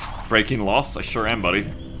tech? Breaking loss? I sure am, buddy.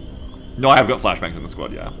 No, I have got flashbangs in the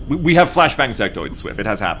squad, yeah. We have flashbang sectoids, Swift. It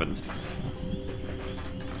has happened.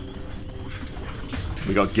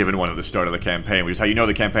 We got given one at the start of the campaign, which is how you know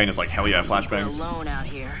the campaign is like, hell yeah, flashbangs. We're alone out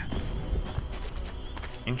here.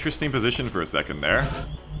 Interesting position for a second there.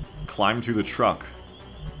 Climb to the truck.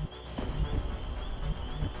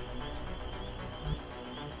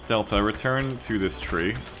 Delta, return to this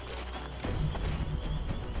tree.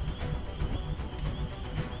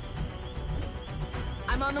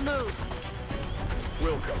 I'm on the move.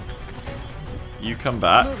 Welcome. You come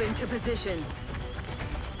back. Move into position.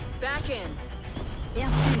 Back in.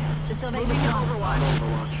 Merci. Je surveille Moving to le camp.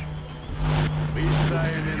 Overwatch. Vista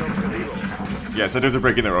en el objetivo. Yeah, sectors are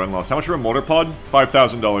breaking their own loss. How much for a mortar pod?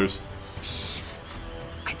 $5,000.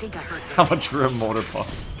 I think I heard How much for a mortar pod?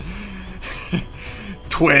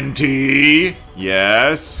 20.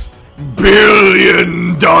 Yes.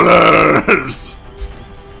 $billion.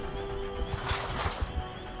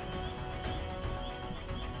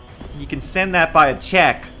 You can send that by a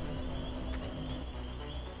check.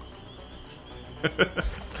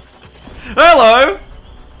 Hello!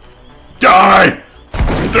 Die!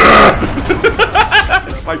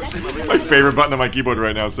 It's my favorite button on my keyboard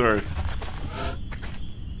right now, sorry.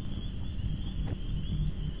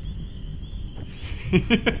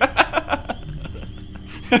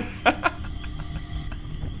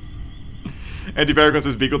 Anti-Paragon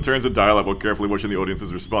says Beagle turns and dial-up while carefully watching the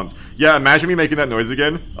audience's response. Yeah, imagine me making that noise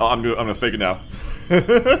again. Oh, I'm gonna fake it now.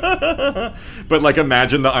 But like,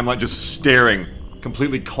 imagine that I'm like just staring,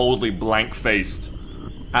 completely coldly blank-faced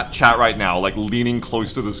at chat right now, like leaning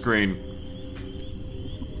close to the screen.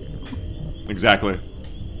 Exactly.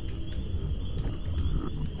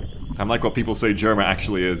 I'm like what people say Germa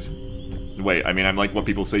actually is. Wait, I mean, I'm like what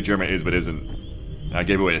people say Germa is but isn't. I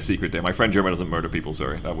gave away a secret there. My friend Germa doesn't murder people,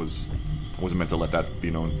 sorry. That was... I wasn't meant to let that be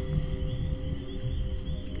known.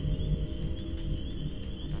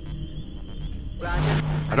 Roger.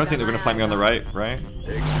 I don't think they're gonna flank me on the right?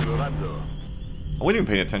 Explorando. I wasn't even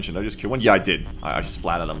paying attention. Did I just kill one? Yeah, I did. I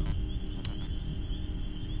splattered them.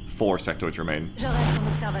 4 sectoids remain. Je reste en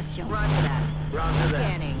observation. Roger that. Roger that.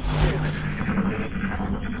 Scanning.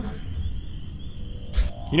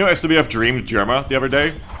 You know SWF dreamed Germa the other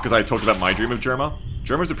day? Because I talked about my dream of Germa.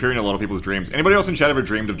 Germa's appearing in a lot of people's dreams. Anybody else in chat ever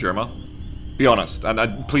dreamed of Germa? Be honest,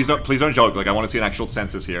 and please don't joke. Like, I want to see an actual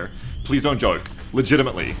census here. Please don't joke.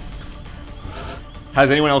 Legitimately.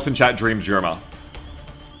 Has anyone else in chat dreamed Germa?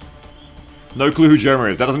 No clue who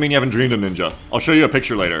Germa is. That doesn't mean you haven't dreamed him, Ninja. I'll show you a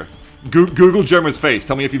picture later. Google Germa's face.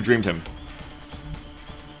 Tell me if you've dreamed him.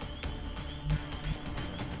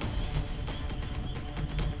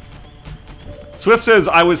 Swift says,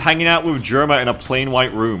 I was hanging out with Germa in a plain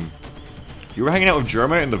white room. You were hanging out with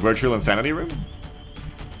Germa in the virtual insanity room?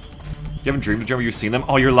 You haven't dreamed of Germa? You've seen them?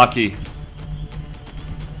 Oh, you're lucky.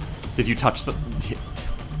 Did you touch them?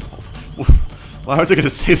 Why was I gonna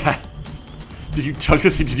say that? I was gonna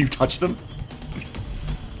say, did you touch them?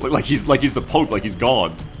 Like he's the Pope, like he's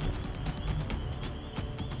God.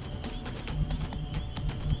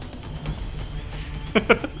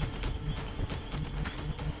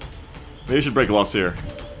 Maybe I should break loss here.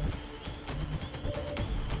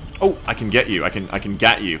 Oh, I can get you. I can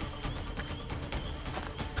get you.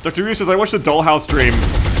 Dr. Ryu says, I watched the Dollhouse stream.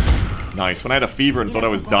 Nice. When I had a fever and thought I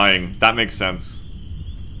was dying. That makes sense.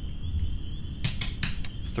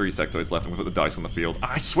 3 sectoids left. I'm gonna put the dice on the field.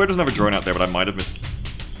 I swear there's another drone out there, but I might have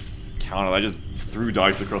miscounted. I just threw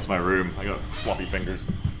dice across my room. I got floppy fingers.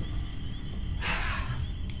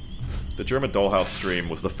 The Germa Dollhouse stream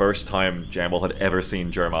was the first time Jamble had ever seen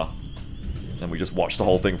Germa. And we just watched the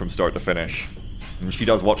whole thing from start to finish. And she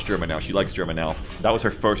does watch Germa now. She likes Germa now. That was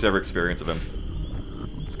her first ever experience of him.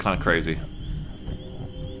 It's kind of crazy.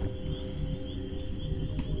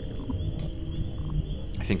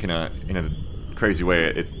 I think in a crazy way,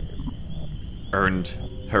 it earned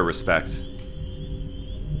her respect.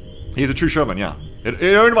 He's a true showman, yeah. It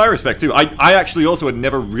earned my respect too. I actually also had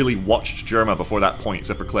never really watched Germa before that point,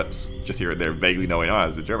 except for clips, just here and there, vaguely knowing, oh,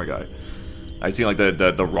 it's a Germa guy. I'd seen like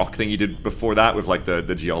the rock thing he did before that with like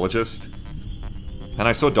the geologist. And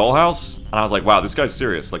I saw Dollhouse, and I was like, wow, this guy's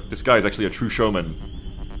serious. Like, this guy is actually a true showman,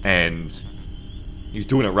 and he's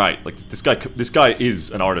doing it right. Like, this guy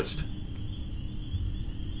is an artist.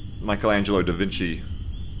 Michelangelo da Vinci.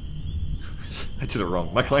 I did it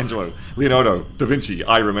wrong. Michelangelo, Leonardo da Vinci.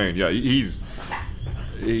 I remain. Yeah, he's,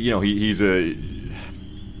 you know, he's a.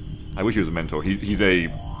 I wish he was a mentor. He's a.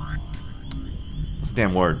 What's the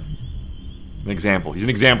damn word? An example. He's an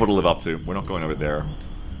example to live up to. We're not going over there.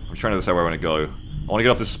 I'm trying to decide where I want to go. I want to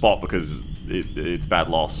get off this spot because it's bad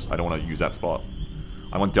loss. I don't want to use that spot.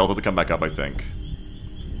 I want Delta to come back up, I think.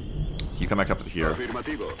 So you come back up to here.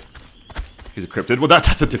 He's a cryptid. Well,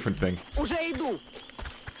 that's a different thing.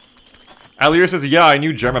 Alier says, yeah, I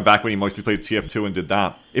knew Germa back when he mostly played TF2 and did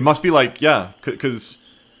that. It must be like, yeah, because...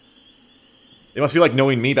 It must be like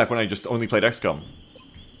knowing me back when I just only played XCOM.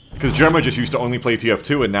 Because Germa just used to only play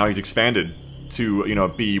TF2 and now he's expanded to, you know,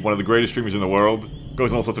 be one of the greatest streamers in the world.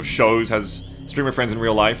 Goes on all sorts of shows, has streamer friends in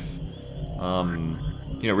real life.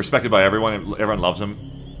 You know, respected by everyone. Everyone loves him.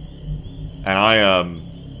 And I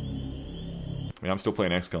mean, I'm still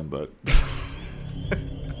playing XCOM, but...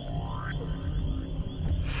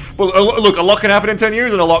 Well, look, a lot can happen in 10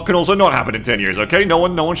 years, and a lot can also not happen in 10 years, okay? No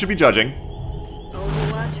one should be judging.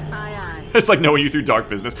 Overwatch, aye. It's like knowing you through Dark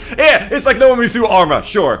Business. Yeah, it's like knowing me through Arma,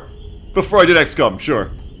 sure. Before I did XCOM,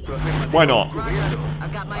 sure. Why not? Roger.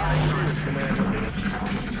 I've got my eyes on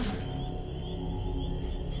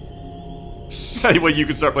it. Well, you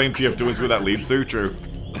can start playing TF2 with that lead suit, true.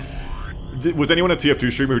 Was anyone a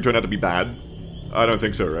TF2 streamer who turned out to be bad? I don't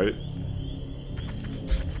think so, right?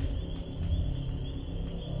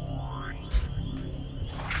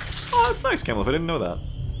 that's nice, Camelot. I didn't know that.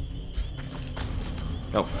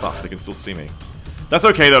 Oh, fuck. They can still see me. That's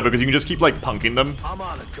okay, though, because you can just keep, like, punking them. I'm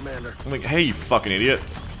on it, Commander. I'm like, hey, you fucking idiot.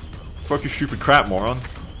 Fuck your stupid crap, moron.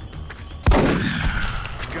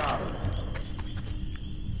 Got him.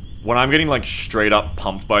 When I'm getting, like, straight up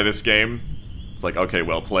pumped by this game, it's like, okay,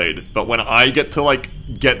 well played. But when I get to, like,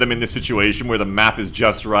 get them in this situation where the map is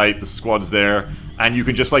just right, the squad's there, and you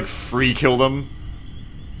can just, like, free kill them,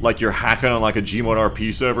 like you're hacking on, like, a Gmod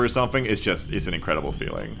RP server or something, it's an incredible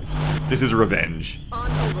feeling. This is revenge. On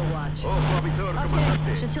Overwatch. Oh, Provitor,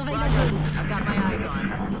 Ok, je comandante. surveille la Roger. zone. I've got my eyes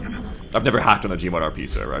on. I've never hacked on a Gmod RP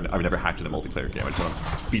server. I've never hacked in a multiplayer game. I just want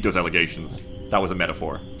to beat those allegations. That was a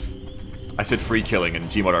metaphor. I said free killing and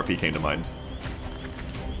Gmod RP came to mind.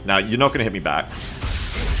 Now, you're not going to hit me back.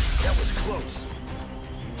 That was close.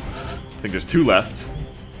 I think there's 2 left.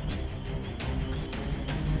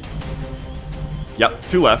 Yep,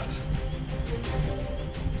 2 left.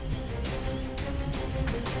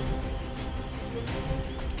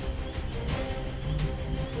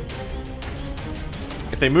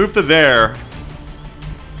 If they move to there,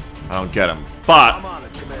 I don't get them. But I'm on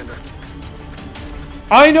it, Commander.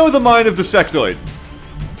 I know the mind of the sectoid.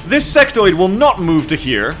 This sectoid will not move to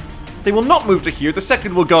here. They will not move to here. The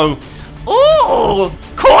sectoid will go, ooh,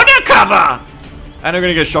 corner cover! And they're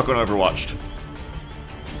gonna get shotgun overwatched.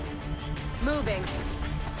 Moving.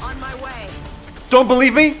 On my way. Don't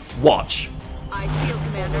believe me? Watch. I feel,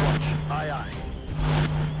 Commander. Aye, aye.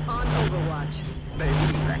 On Overwatch.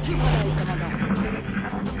 Baby, back here.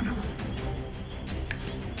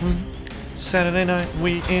 Saturday night,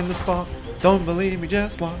 we in the spot. Don't believe me,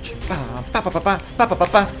 just watch. Ba, ba, ba, ba, ba, ba, ba, ba,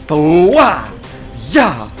 ba. Boo-wah!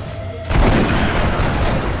 Yeah!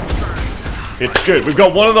 It's good. We've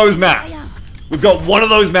got one of those maps. We've got one of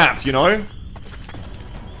those maps, you know?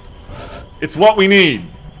 It's what we need.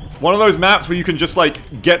 One of those maps where you can just,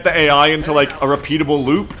 like, get the AI into, like, a repeatable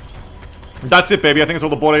loop. That's it, baby. I think it's all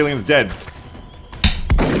the board aliens dead.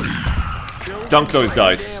 Dunk those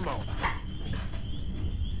dice.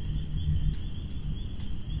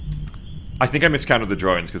 I think I miscounted the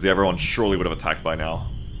drones, because everyone surely would have attacked by now.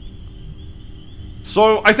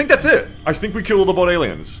 So, I think that's it. I think we killed all the bot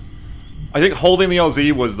aliens. I think holding the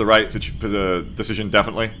LZ was the right decision,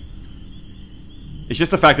 definitely. It's just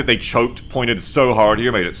the fact that they choked, pointed so hard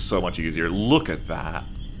here, made it so much easier. Look at that.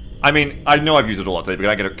 I mean, I know I've used it a lot today,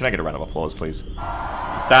 but can I get a round of applause, please?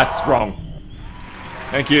 That's wrong.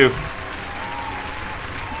 Thank you.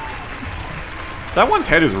 That one's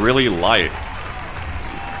head is really light.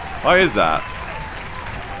 Why is that?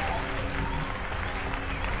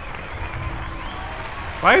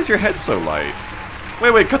 Why is your head so light?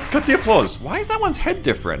 Wait, cut the applause. Why is that one's head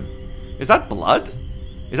different? Is that blood?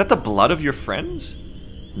 Is that the blood of your friends?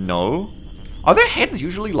 No. Are their heads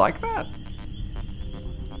usually like that?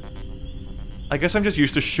 I guess I'm just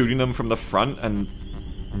used to shooting them from the front and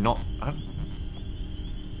not...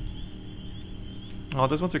 Oh,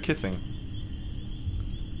 those ones are kissing.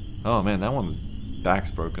 Oh man, that one's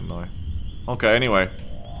back's broken though. Okay, anyway.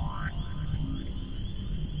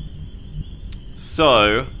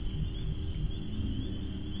 So...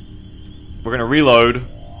 we're gonna reload.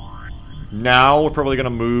 Now we're probably gonna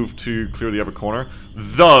move to clear the other corner.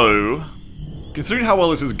 Though, considering how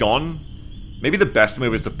well this has gone, maybe the best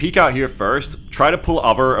move is to peek out here first, try to pull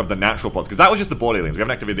other of the natural pods, because that was just the board aliens. We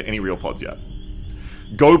haven't activated any real pods yet.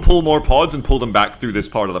 Go pull more pods and pull them back through this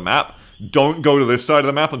part of the map. Don't go to this side of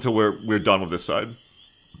the map until we're done with this side.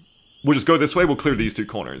 We'll just go this way, we'll clear these 2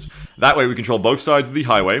 corners. That way we control both sides of the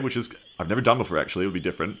highway, which is... I've never done before, actually. It'll be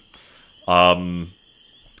different.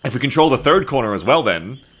 If we control the 3rd corner as well,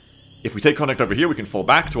 then... if we take contact over here, we can fall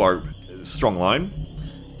back to our strong line.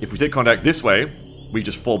 If we take contact this way, we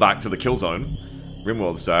just fall back to the kill zone,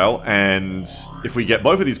 Rimworld style. And if we get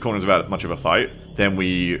both of these corners without much of a fight, then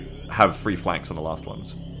we have free flanks on the last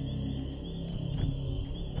ones.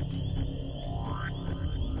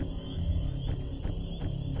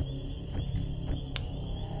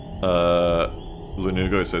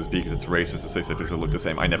 Lanugo says because it's racist to say sectors look the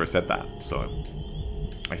same. I never said that, so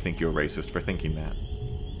I think you're racist for thinking that.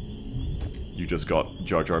 You just got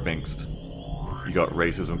Jar Jar Binksed. You got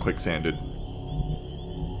racism quicksanded.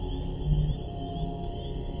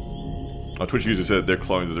 Oh, Twitch user said they're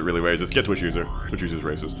clones. Is it really racist? Get Twitch user. Twitch user's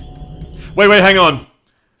racist. Wait, hang on!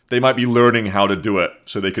 They might be learning how to do it,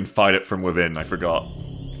 so they can fight it from within. I forgot.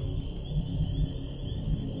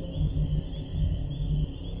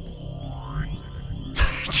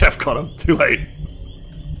 Jeff got him. Too late.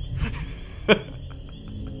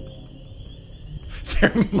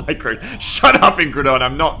 They're micro. Shut up, Incredon.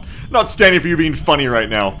 I'm not standing for you being funny right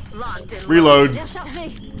now. Reload. Bien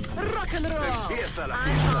chargé. Rock and roll. Here, fella.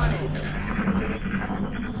 I'm on it.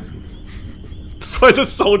 That's why the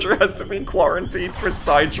soldier has to be quarantined for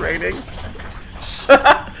side training. It's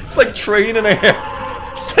like training in a...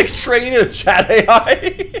 It's like training in a chat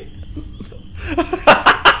AI.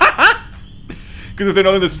 Because if they're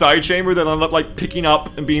not in the side chamber, then they're not like picking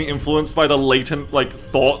up and being influenced by the latent like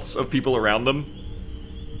thoughts of people around them.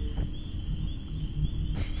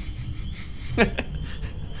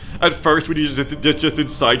 At first, when you just did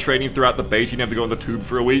side training throughout the base, you didn't have to go in the tube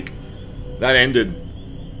for a week. That ended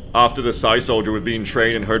after the Psy soldier was being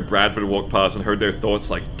trained and heard Bradford walk past and heard their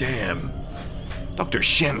thoughts like, damn, Dr.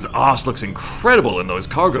 Shen's ass looks incredible in those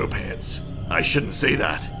cargo pants. I shouldn't say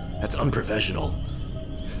that. That's unprofessional.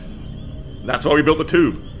 That's why we built the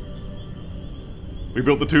tube. We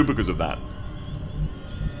built the tube because of that.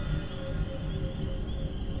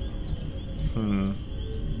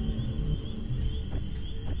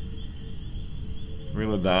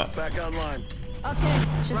 Reload that. Back online. Ok,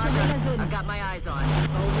 je surveille la I've zone. got my eyes on.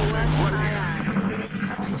 Overwatch, aye,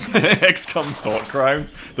 aye. XCOM thought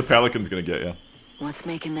crimes. The Pelican's gonna get you. What's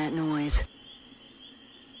making that noise?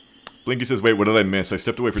 Blinky says, wait, what did I miss? I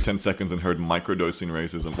stepped away for 10 seconds and heard microdosing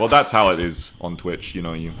racism. Well, that's how it is on Twitch, you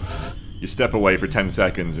know, you step away for 10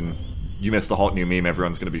 seconds and you miss the hot new meme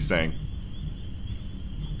everyone's gonna be saying.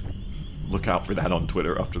 Look out for that on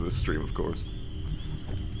Twitter after this stream, of course.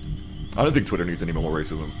 I don't think Twitter needs any more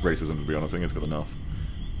racism, to be honest. I think it's got enough.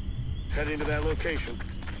 Heading to that location.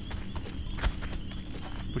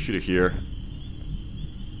 Push you to here.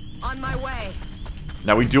 On my way.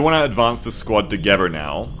 Now, we do want to advance the squad together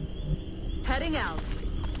now, Heading out.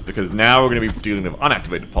 because now we're going to be dealing with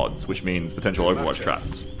unactivated pods, which means potential Overwatch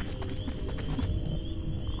traps.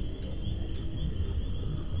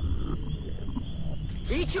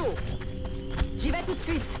 Ichu. J'y vais tout de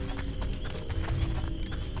suite.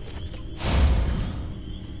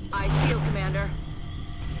 Eyes peeled, Commander.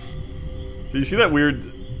 Did you see that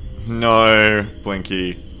weird... No,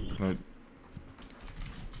 Blinky. No.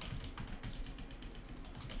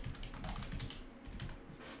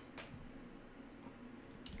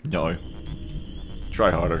 No.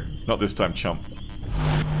 Try harder. Not this time, chump.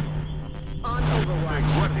 On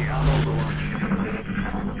Overwatch. What the hell, Overwatch?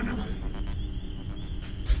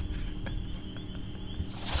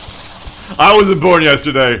 I wasn't born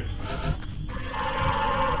yesterday!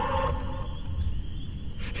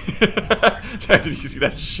 Did you see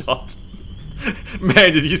that shot?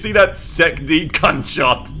 Man, did you see that Sec D gun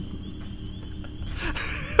shot?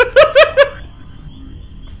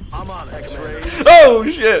 I'm on X-rays. Oh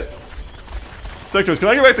shit! Sectors, can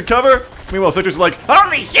I get back to cover? Meanwhile, Sectors are like,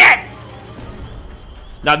 holy shit!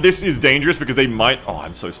 Now this is dangerous because they might... Oh,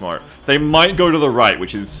 I'm so smart. They might go to the right,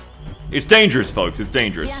 which is... It's dangerous, folks. It's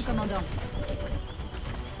dangerous. Bien, commandant.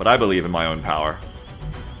 But I believe in my own power.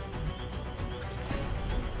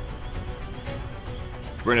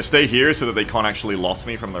 We're gonna stay here so that they can't actually lost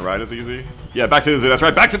me from the right as easy. Yeah, back to the LZ. That's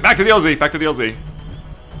right. Back to the LZ. Back to the LZ.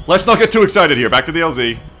 Let's not get too excited here. Back to the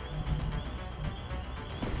LZ.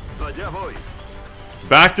 Allá voy.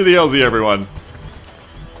 Back to the LZ, everyone.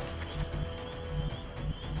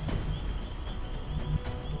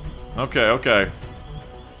 Okay, okay.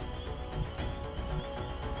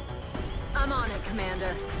 I'm on it,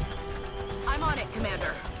 Commander. I'm on it,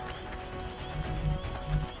 Commander.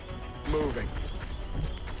 Moving.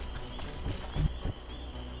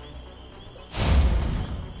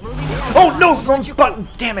 Moving Oh no! Wrong button!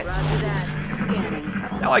 Damn it! Roger that. Scanning.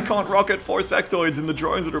 Now I can't rocket 4 sectoids in the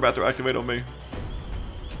drones that are about to activate on me.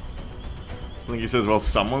 Blinky says, well,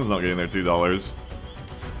 someone's not getting their $2.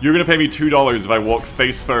 You're gonna pay me $2 if I walk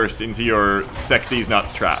face first into your Sec D's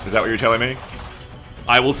nuts trap. Is that what you're telling me?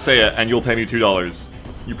 I will say it, and you'll pay me $2.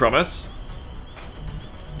 You promise?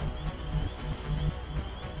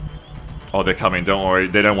 Oh, they're coming, don't worry.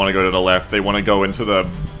 They don't want to go to the left. They want to go into the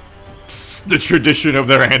tradition of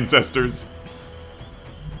their ancestors.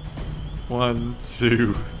 1,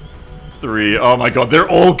 2, 3. Oh my god, they're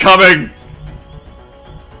all coming!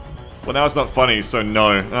 Well, now it's not funny, so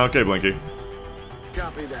no. Okay, Blinky.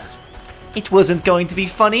 Copy that. It wasn't going to be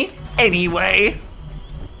funny anyway.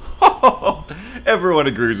 Everyone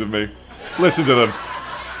agrees with me. Listen to them.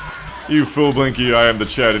 You fool, Blinky, I am the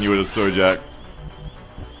Chad and you are the Sojak.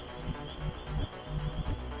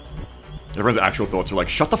 Everyone's actual thoughts are like,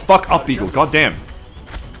 shut the fuck up, Eagle, goddamn.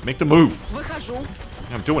 Make the move. Wychaszą.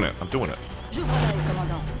 Yeah, I'm doing it, I'm doing it. J'ouvre l'œil,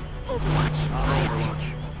 commandant. Overwatch. Aye,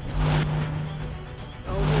 aye.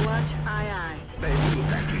 Overwatch. Aye, aye. Baby,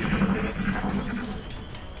 thank you.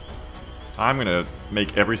 I'm gonna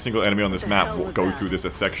make every single enemy on this map go through this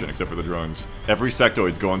section except for the drones. Every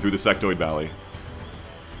sectoid's going through the sectoid valley.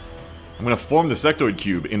 I'm gonna form the sectoid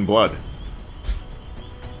cube in blood.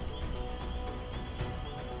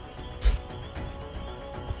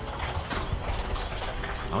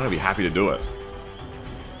 I'm gonna be happy to do it.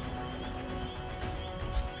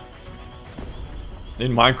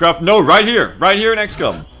 In Minecraft? No, right here! Right here in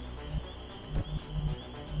XCOM!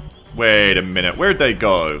 Wait a minute, where'd they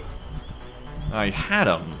go? I had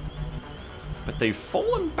them. But they've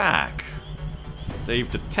fallen back.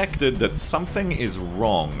 They've detected that something is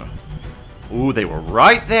wrong. Ooh, they were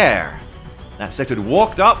right there! That sectoid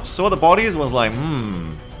walked up, saw the bodies, was like,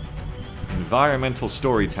 environmental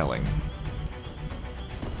storytelling.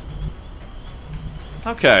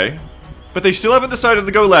 Okay. But they still haven't decided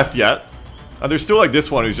to go left yet. And there's still like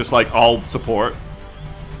this one who's just like, I'll support.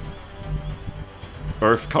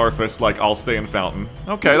 Earth Carfist, like, I'll stay in Fountain.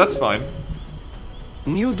 Okay, that's fine.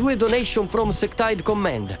 New 2 donation from Sectide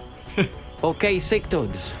Command. Okay,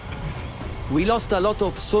 Sectoids. We lost a lot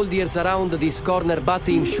of soldiers around this corner, but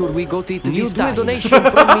I'm sure we got it this time. New 2 donation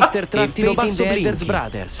from Mr. Trattino Basso Elders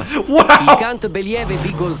Brothers. Wow! He can't believe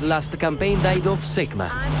Beagle's last campaign died of Sigma.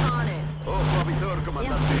 I'm on it.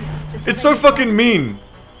 It's so fucking mean.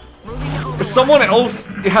 If someone else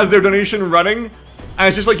has their donation running, and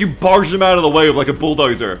it's just like you barge them out of the way with like a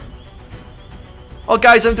bulldozer. Oh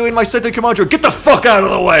guys, I'm doing my second command joke. Get the fuck out of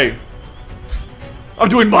the way! I'm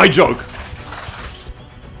doing my joke.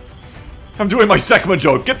 I'm doing my Sekma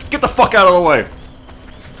joke. Get the fuck out of the way.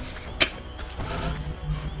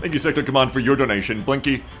 Thank you, Sector Command, for your donation.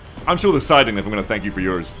 Blinky, I'm still deciding if I'm going to thank you for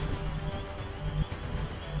yours.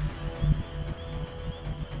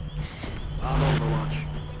 I'm Overwatch.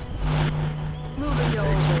 Moving to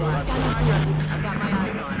Overwatch. I've got my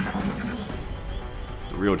eyes on.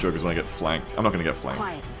 The real joke is when I get flanked. I'm not going to get flanked.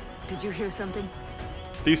 Quiet. Did you hear something?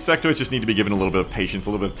 These sectors just need to be given a little bit of patience, a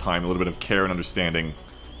little bit of time, a little bit of care and understanding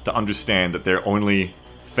to understand that their only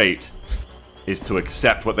fate is to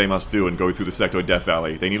accept what they must do and go through the sectoid Death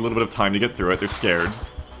Valley. They need a little bit of time to get through it. They're scared.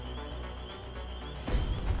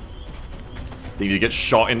 They need to get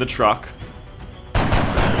shot in the truck.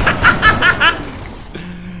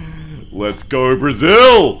 Let's go,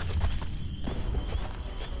 Brazil!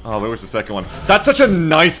 Oh, where was the second one? That's such a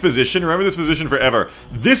nice position. Remember this position forever.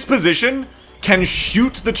 This position can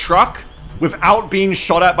shoot the truck without being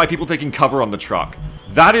shot at by people taking cover on the truck.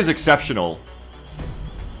 That is exceptional.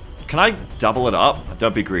 Can I double it up?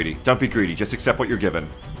 Don't be greedy. Don't be greedy. Just accept what you're given.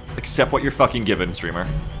 Accept what you're fucking given, streamer.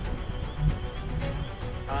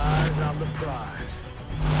 Eyes on the prize.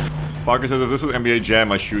 Parker says, if this was NBA Jam,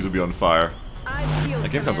 my shoes would be on fire.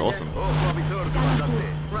 That game sounds awesome.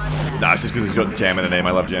 Nah, it's just because it's got Jam in the name.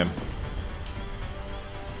 I love Jam.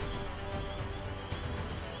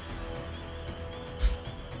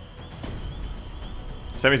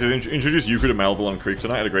 Sammy says, introduce Euchre to Malvalon Creek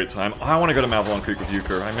tonight. I had a great time. I want to go to Malvalon Creek with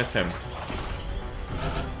Euchre. I miss him.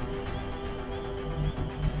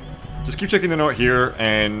 Just keep checking the note here,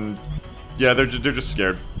 and yeah, they're just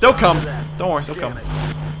scared. They'll come. Don't worry, they'll come.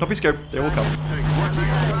 Don't be scared. They will come.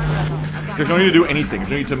 There's no need to do anything.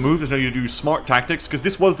 There's no need to move. There's no need to do smart tactics, because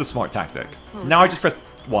this was the smart tactic. Now I just press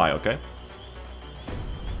Y, okay?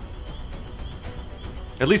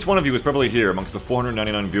 At least one of you is probably here amongst the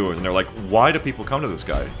 499 viewers, and they're like, why do people come to this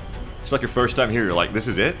guy? It's like your first time here, you're like, this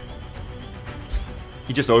is it?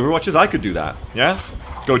 He just overwatches? I could do that. Yeah?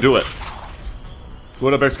 Go do it.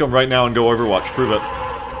 Load up XCOM right now and go Overwatch. Prove it.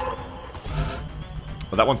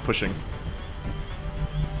 But that one's pushing.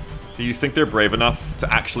 Do you think they're brave enough to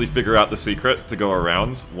actually figure out the secret to go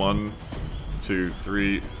around? 1, 2,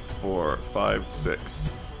 3, 4, 5,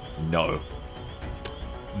 6. No.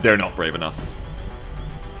 They're not brave enough.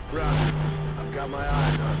 I've got my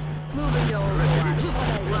eyes on. Moving to Overwatch.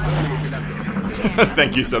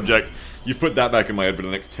 Thank you, Subject. You've put that back in my head for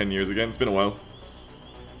the next 10 years again. It's been a while.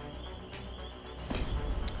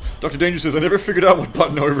 Dr. Danger says, I never figured out what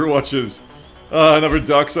button Overwatch is. Ah, another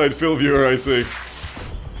Darkside Phil viewer, I see.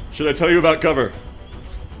 Should I tell you about cover?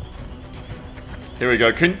 Here we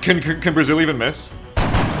go. Can Brazil even miss?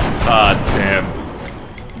 Ah, damn.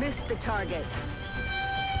 Missed the target.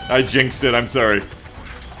 I jinxed it, I'm sorry.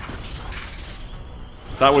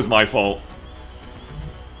 That was my fault.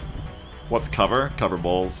 What's cover? Cover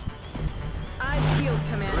balls. Eyes peeled,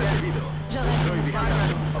 Commander. I've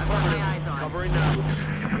got my eyes on. Covering now.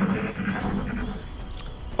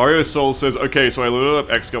 Ario Soul says, okay, so I loaded up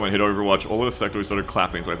XCOM and hit Overwatch. All of the sectors started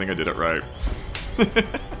clapping, so I think I did it right.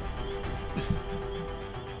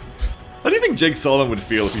 How do you think Jake Sullivan would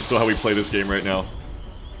feel if he saw how we play this game right now?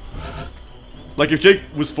 Like, if Jake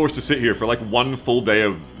was forced to sit here for like one full day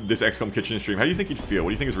of this XCOM Kitchen stream, how do you think he'd feel? What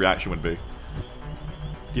do you think his reaction would be? Do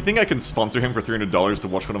you think I can sponsor him for $300 to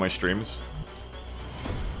watch one of my streams?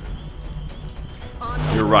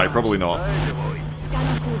 You're right, probably not. Scan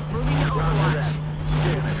on course. Moving to Overwatch.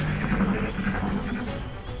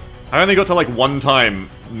 I only got to like one time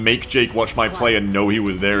make Jake watch my play and know he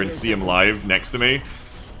was there and see him live next to me.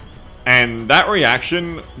 And that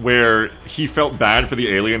reaction where he felt bad for the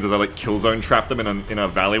aliens as I like killzone trapped them in a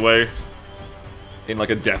alleyway in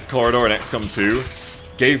like a death corridor in XCOM 2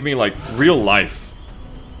 gave me like real life.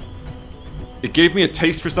 It gave me a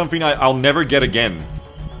taste for something I'll never get again.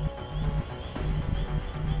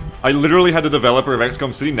 I literally had the developer of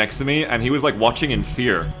XCOM sitting next to me and he was like watching in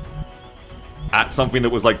fear at something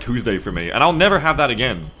that was like Tuesday for me, and I'll never have that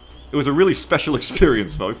again. It was a really special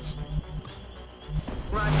experience, folks.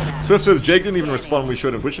 Swift says Jake didn't even respond when we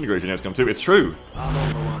showed him Twitch integration in XCOM 2. It's true.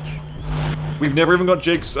 We've never even got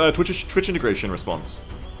Jake's Twitch integration response.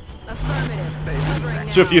 Affirmative.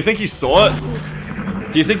 Swift, do you think he saw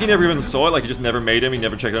it? Do you think he never even saw it? Like he just never made him, he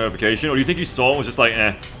never checked the notification? Or do you think he saw it and was just like,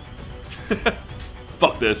 eh.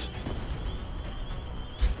 Fuck this.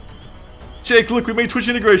 Jake, look, we made Twitch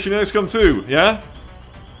integration in XCOM 2, yeah?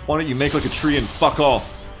 Why don't you make like a tree and fuck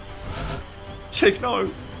off? Jake,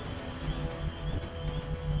 no.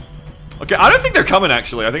 Okay, I don't think they're coming,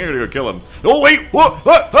 actually. I think I'm gonna go kill them. Oh, wait! Whoa!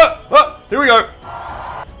 Here we go!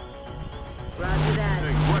 Roger that.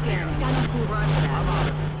 Scan. Scan on course. Roger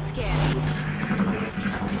that. Scanning.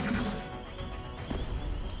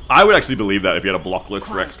 I would actually believe that if you had a block list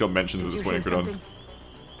for XCOM mentions at this point in Credon.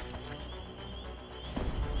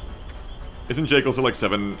 Isn't Jake also like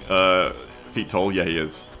 7 feet tall? Yeah, he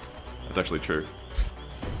is. That's actually true.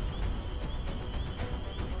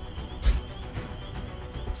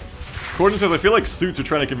 Gordon says, I feel like Suits are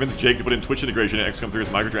trying to convince Jake to put in Twitch integration in XCOM 3's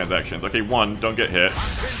microtransactions. Okay, 1, don't get hit.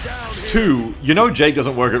 2, you know Jake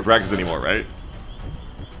doesn't work at Fraxis anymore, right?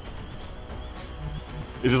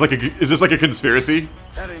 Is this like a conspiracy?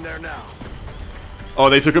 Heading there now. Oh,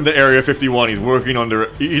 they took him to Area 51. He's working on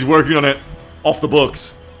it off the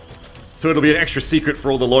books. So it'll be an extra secret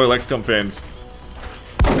for all the loyal XCOM fans.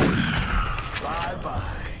 Bye-bye.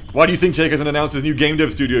 Why do you think Jake hasn't announced his new game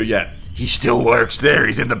dev studio yet? He still works there.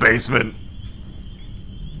 He's in the basement.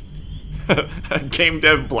 Game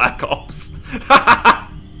dev Black Ops. Roger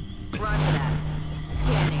that.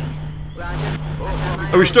 Scanning.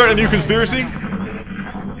 Roger. Are we starting a new conspiracy?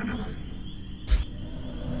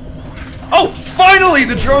 Oh, finally!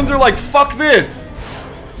 The drones are like, fuck this!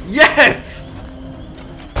 Yes!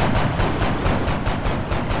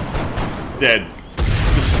 Dead.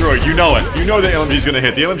 Destroyed. You know it. You know the LMG's gonna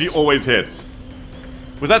hit. The LMG always hits.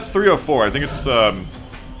 Was that 3 or 4? I think it's,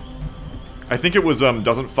 I think it was,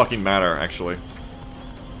 doesn't fucking matter, actually.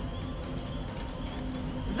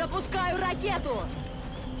 Запускаю ракету.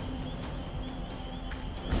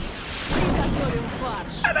 Приготовим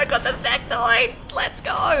фарш. And I got the sectoid! Let's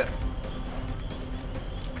go!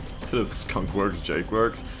 Skunk works, Jake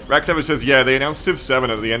works. Rack Savage says, yeah, they announced Civ 7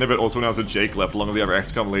 at the end of it, also announced that Jake left along with the other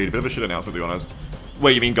XCOM lead. Bit of a shit announcement, to be honest.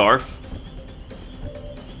 Wait, you mean Garth?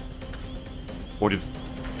 Or did...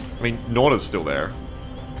 I mean, Norda's still there.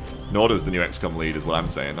 Norda's the new XCOM lead, is what I'm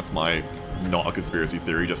saying. That's my... not a conspiracy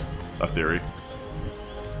theory, just a theory.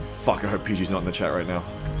 Fuck, I hope PG's not in the chat right now.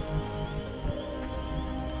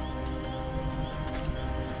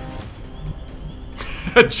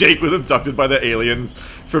 Jake was abducted by the aliens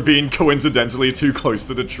for being coincidentally too close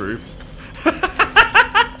to the truth. Get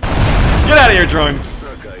out of here, drones!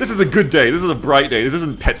 This is a good day. This is a bright day. This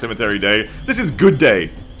isn't Pet Cemetery Day. This is good day.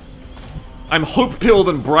 I'm hope-pilled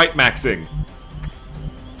and bright-maxing.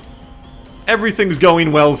 Everything's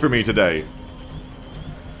going well for me today.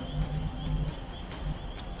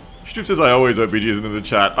 Stoop says I always hope PG isn't in the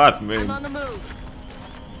chat. Oh, that's mean. I'm on the move.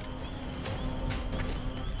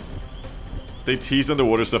 They teased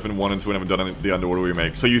underwater stuff in 1 and 2 and haven't done the underwater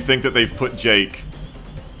remake. So you think that they've put Jake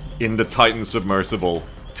in the Titan Submersible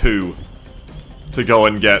 2 to go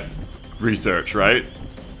and get research, right?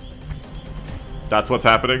 That's what's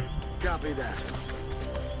happening? Copy that.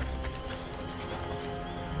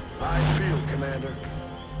 I feel, Commander.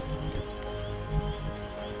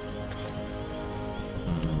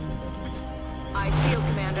 I feel,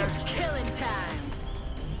 Commander. It's killing time.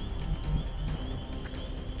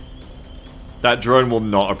 That drone will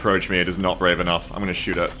not approach me. It is not brave enough. I'm gonna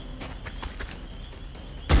shoot it.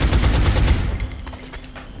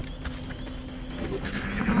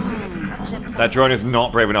 That drone is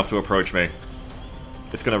not brave enough to approach me.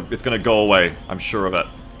 It's gonna go away. I'm sure of it.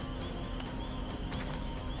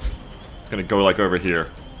 It's gonna go like over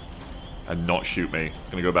here and not shoot me.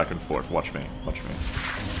 It's gonna go back and forth. Watch me. Watch me.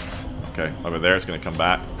 Okay, over there. It's gonna come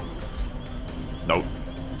back. Nope.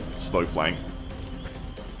 Slow flank.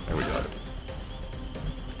 There we go.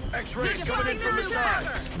 X-rays coming in from the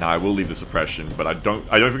side. Nah, I will leave the suppression, but I don't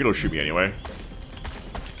think it'll shoot me anyway.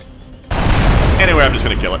 Anyway, I'm just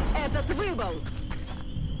gonna kill it.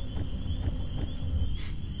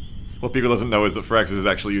 What Beagle doesn't know is that Firaxis is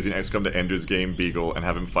actually using XCOM to end his game, Beagle, and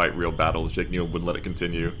have him fight real battles. Jake Neal wouldn't let it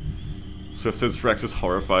continue. So it says Firaxis is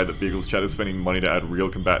horrified that Beagle's chat is spending money to add real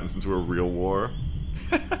combatants into a real war.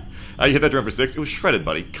 You hit that drone for 6? It was Shredded,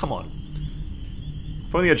 buddy. Come on.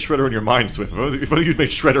 If only you had Shredder in your mind, Swift. If only you'd make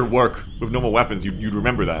Shredder work with normal weapons, you'd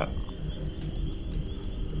remember that.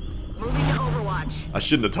 Moving to Overwatch. I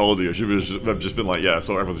shouldn't have told you. I should have just been like, yeah,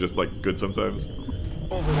 so everyone's just, like, good sometimes.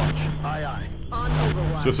 Overwatch. Aye, aye. On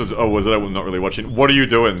Overwatch. Swift says, oh, was it? I'm not really watching. What are you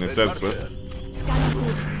doing? It says, Swift.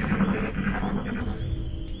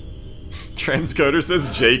 Transcoder says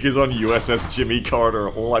Jake is on USS Jimmy Carter.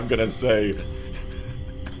 All I'm gonna say.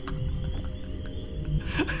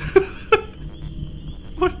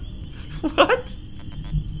 What? What?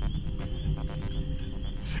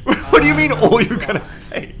 What do you mean, all you're gonna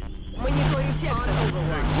say? When you go yourself on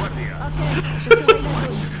Overwatch. Okay, je surveille la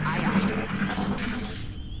gauche. Aye, aye.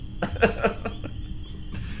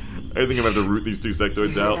 I think I'm gonna have to root these two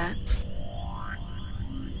sectoids out.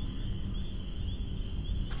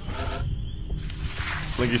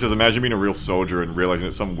 Blinky says, imagine being a real soldier and realizing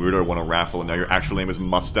that some weirdo won a raffle and now your actual name is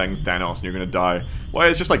Mustang Thanos and you're gonna die. Well,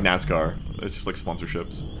 it's just like NASCAR. It's just like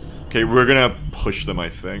sponsorships. Okay, we're gonna push them, I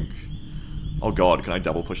think. Oh god, can I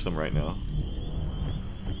double push them right now?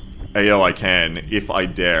 Ayo, I can. If I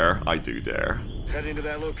dare, I do dare. Heading to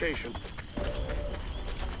that location.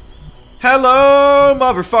 Hello,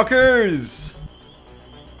 motherfuckers!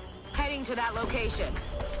 Heading to that location.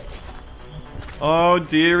 Oh,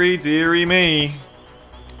 dearie, dearie me.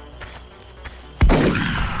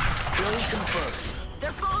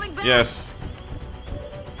 They're falling back. Yes.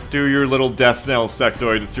 Do your little death knell,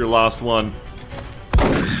 sectoid. It's your last one.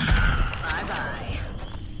 Bye-bye.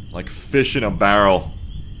 Like fish in a barrel.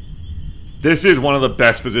 This is one of the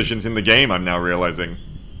best positions in the game, I'm now realizing.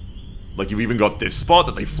 Like, you've even got this spot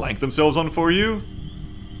that they flank themselves on for you.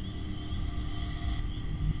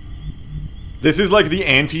 This is like the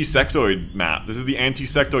anti-sectoid map. This is the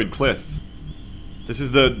anti-sectoid cliff. This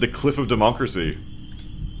is the cliff of democracy.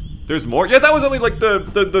 There's more? Yeah, that was only like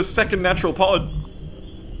the second natural pod.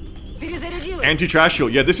 Anti-trash hill.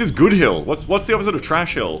 Yeah, this is good hill. What's the opposite of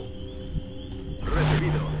trash hill?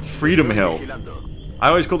 Freedom hill. I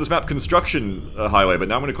always call this map construction highway, but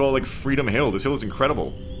now I'm gonna call it like Freedom Hill. This hill is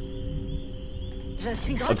incredible.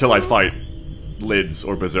 Until I fight lids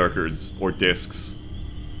or berserkers or discs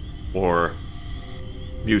or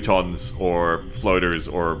mutons or floaters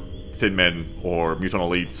or thin men or muton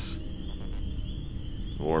elites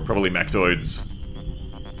or probably mechtoids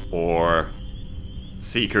or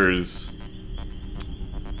seekers.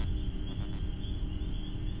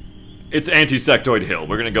 It's anti-sectoid hill.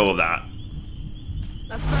 We're gonna go with that.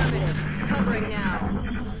 Affirmative. Covering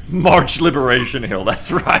now. March Liberation Hill,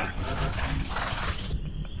 that's right.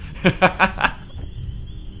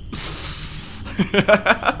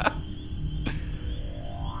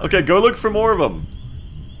 Okay, go look for more of them.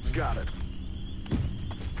 Got it.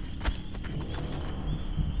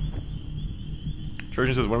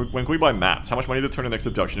 Trojan says, when can we buy maps? How much money to turn the next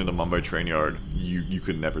abduction into Mumbai Train Yard? You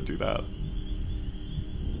could never do that.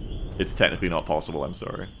 It's technically not possible, I'm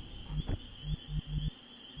sorry.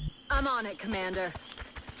 I'm on it, Commander.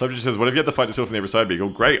 Subject says, what if you had to fight the seal from the other side, Beagle?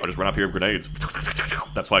 Great, I'll just run up here with grenades.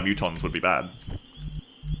 That's why mutons would be bad.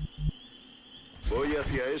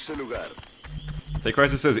 State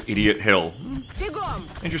Crisis says, Idiot Hill.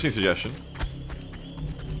 Interesting suggestion.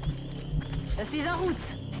 Je suis en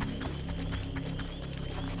route.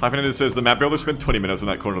 Hyphenated says, the map builder spent 20 minutes on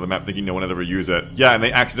that corner of the map thinking no one would ever use it. Yeah, and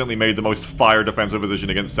they accidentally made the most fire defensive position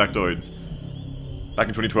against sectoids. Back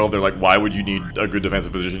in 2012, they're like, why would you need a good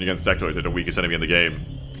defensive position against sectoids? They're the weakest enemy in the game.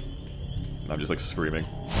 And I'm just like screaming.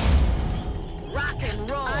 Rock and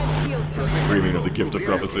roll. Screaming of the gift of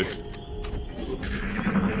prophecy.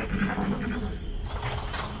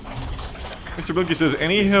 Mr. Blinky says,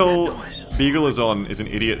 any hill Beagle is on is an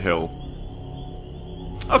idiot hill.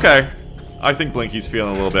 Okay. I think Blinky's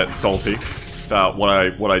feeling a little bit salty about what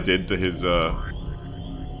I did to his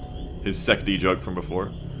Sec D joke from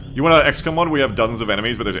before. You want an XCOM one? We have dozens of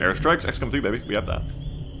enemies, but there's airstrikes. XCOM 2, baby. We have that.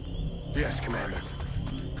 Yes, Commander.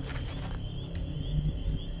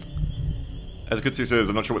 As Akutsu says,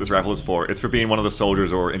 I'm not sure what this raffle is for. It's for being one of the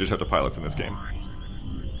soldiers or interceptor pilots in this game.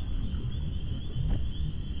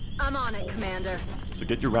 I'm on it, Commander. So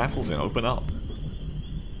get your raffles in. Open up.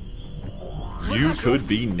 You could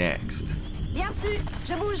be next. Bien sûr,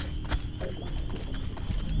 je bouge.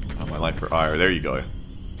 Oh, my life for ire. There you go.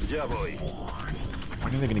 Yeah, boy.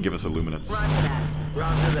 When are they gonna give us illuminates? Roger that.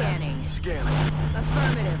 Roger that. Scanning. Scanning.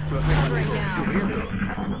 Affirmative. Covering now.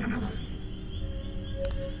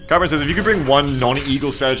 Carver says, if you could bring one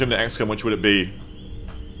non-eagle stratagem to XCOM, which would it be?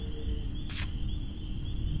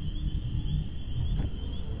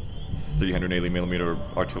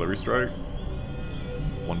 .380mm artillery strike?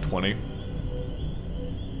 120?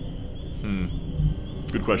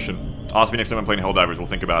 Good question. Ask me next time I'm playing Helldivers, we'll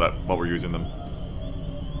think about it while we're using them.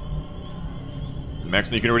 Max,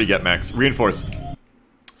 and you can already get Max. Reinforce.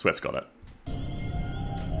 Sweat's got it.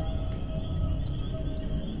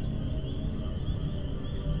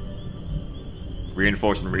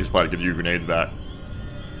 Reinforce and resupply gives you grenades back.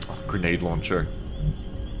 Oh, grenade launcher.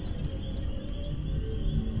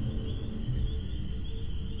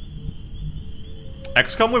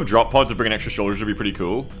 XCOM with drop pods to bring in extra soldiers would be pretty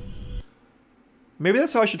cool. Maybe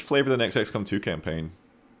that's how I should flavor the next XCOM 2 campaign.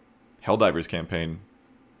 Helldivers campaign.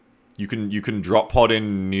 You can drop pod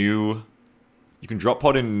in new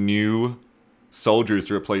soldiers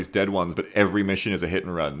to replace dead ones, but every mission is a hit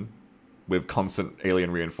and run with constant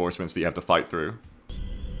alien reinforcements that you have to fight through.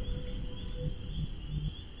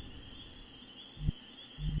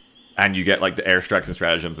 And you get like the airstrikes and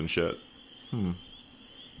stratagems and shit.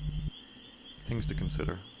 Things to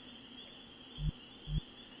consider.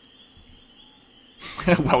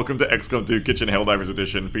 Welcome to XCOM 2 Kitchen Helldivers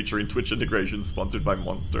Edition, featuring Twitch integration, sponsored by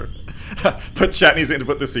Monster. But chat needs to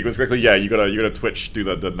put this sequence correctly. Yeah, you gotta Twitch do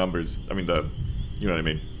the numbers. I mean you know what I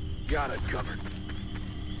mean. Got it covered.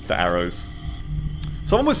 The arrows.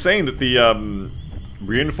 Someone was saying that the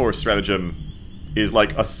reinforced stratagem is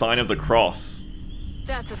like a sign of the cross.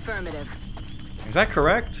 That's affirmative. Is that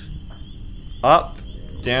correct? Up,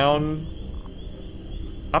 down,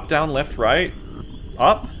 left, right,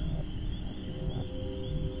 up.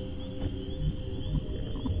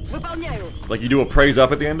 Like you do a praise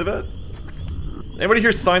up at the end of it? Anybody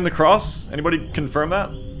here sign the cross? Anybody confirm that?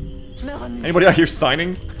 Anybody out here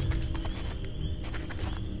signing?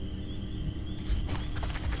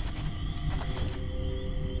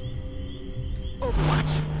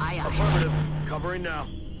 Overwatch. Aye, aye. Affirmative. Covering now.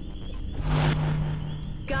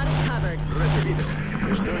 Got it covered. Recibido.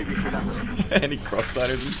 Estoy vigilando. Any cross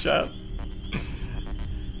signers in chat?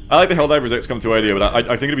 I like the Helldivers XCOM 2 idea, but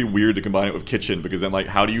I think it'd be weird to combine it with Kitchen, because then, like,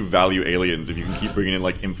 how do you value aliens if you can keep bringing in,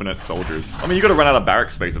 like, infinite soldiers? I mean, you gotta run out of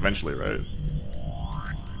barrack space eventually, right?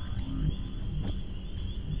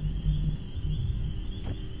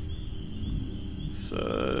 Let's,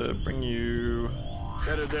 bring you...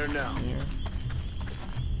 Headed there now.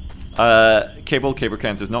 Cable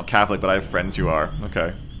Capercan says, not Catholic, but I have friends who are.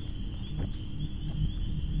 Okay.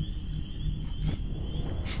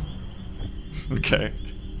 Okay.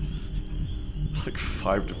 Like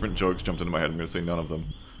 5 different jokes jumped into my head. I'm gonna say none of them.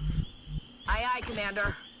 Aye, aye,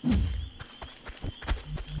 Commander.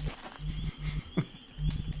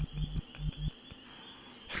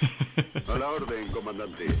 A la orden,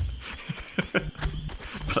 comandante.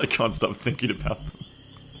 But I can't stop thinking about them.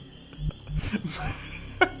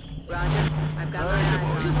 Roger. I've got my eyes on.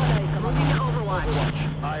 Moving to Overwatch.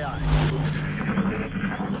 Aye,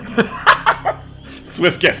 aye.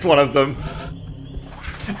 Swift guessed one of them.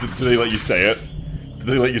 Did they let you say it? Did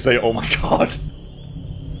they let you say, oh my god?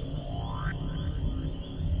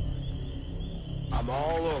 I'm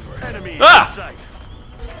all over. Enemy in sight.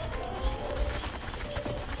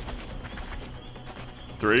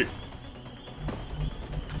 3.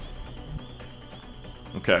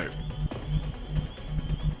 Okay.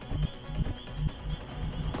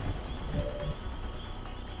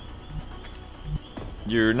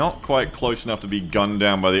 You're not quite close enough to be gunned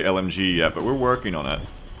down by the LMG yet, but we're working on it.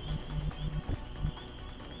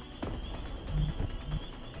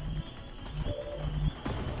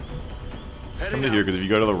 Come to here, because if you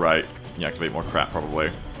go to the right, you activate more crap, probably.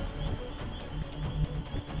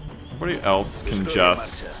 Everybody else can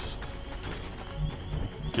just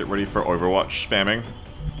get ready for Overwatch spamming.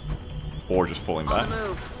 Or just falling back.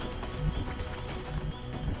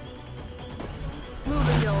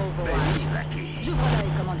 Moving to Overwatch. Je vois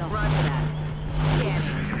l'œil, commandant. Roger that.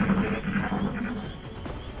 Scanning.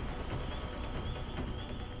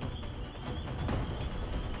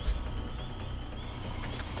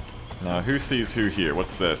 Now, who sees who here?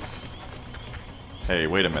 What's this? Hey,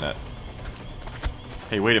 wait a minute.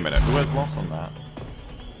 Hey, wait a minute. Who has loss on that?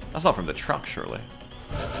 That's not from the truck, surely.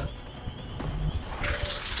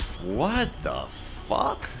 What the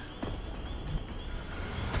fuck?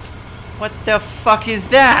 What the fuck is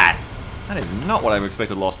that? That is not what I've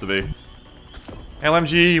expected loss to be.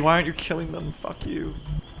 LMG, why aren't you killing them? Fuck you.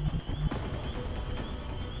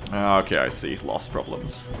 Okay, I see. Loss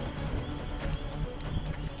problems.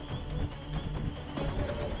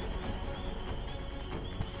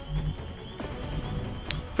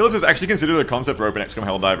 Phillips has actually considered a concept rope in XCOM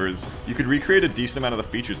Helldivers. You could recreate a decent amount of the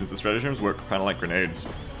features since the stratagems work kind of like grenades.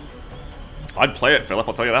 I'd play it, Philip,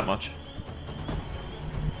 I'll tell you that much.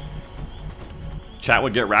 Chat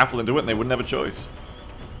would get raffled into it and they wouldn't have a choice.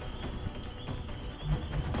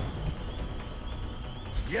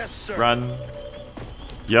 Yes, sir. Run.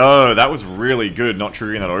 Yo, that was really good not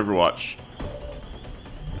triggering that Overwatch.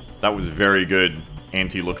 That was very good.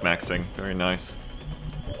 Anti-look maxing. Very nice.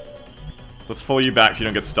 Let's follow you back so you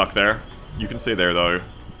don't get stuck there. You can stay there though.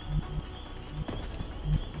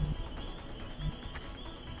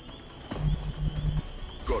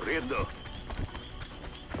 Corriendo.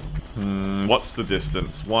 What's the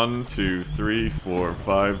distance? 1, 2, 3, 4,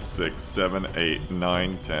 5, 6, 7, 8,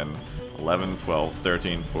 9, 10, 11, 12,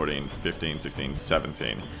 13, 14, 15, 16,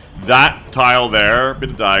 17. That tile there, bit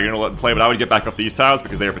of diagonal, let them play, but I would get back off these tiles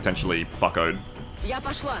because they are potentially fuckoed. Я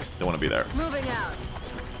пошла. Don't want to be there. Moving out.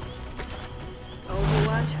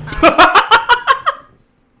 Overwatch.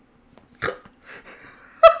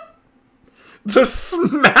 The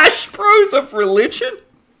Smash Bros of religion?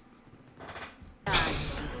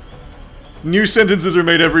 New sentences are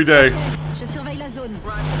made every day. Je surveille la zone.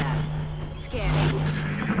 Roger that.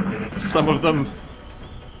 Scanning. Some of them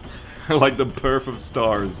are like the perf of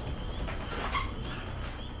stars.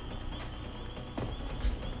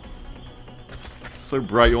 So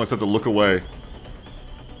bright you almost have to look away.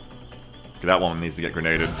 Okay, that one needs to get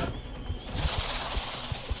grenaded.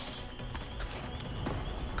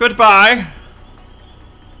 Goodbye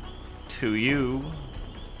to you.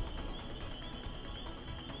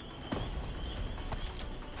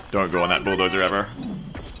 Don't go on that bulldozer ever.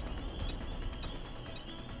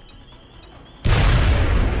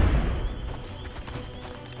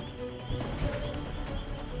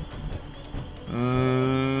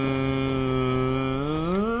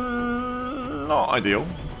 Not ideal.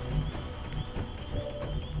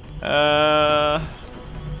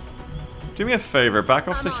 Do me a favor, back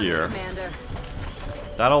off to here. Commander.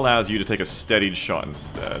 That allows you to take a steadied shot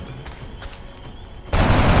instead.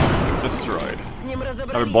 Destroyed. С ним Another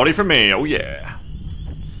разобрались. body for me, oh yeah.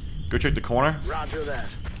 Go check the corner. Roger that.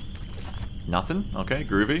 Nothing? Okay,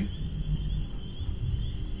 groovy.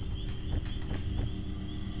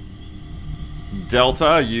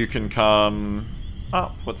 Delta, you can come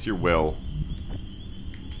up. What's your will?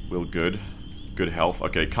 Will good. Good health.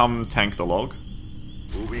 Okay, come tank the log.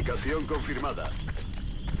 Ubicación confirmada.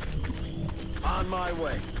 On my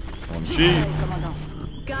way. On G.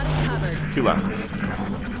 Got it covered. 2 left.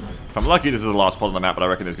 If I'm lucky, this is the last spot on the map, but I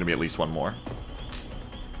reckon there's going to be at least one more.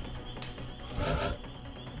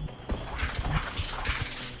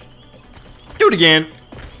 Do it again!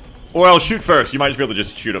 Or I'll shoot first. You might just be able to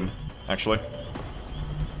just shoot him, actually.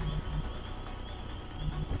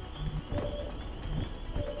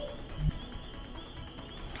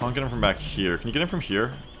 Can't get him from back here. Can you get him from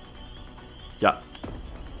here? Yeah.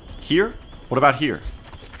 Here? What about here?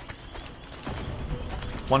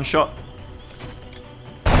 One shot.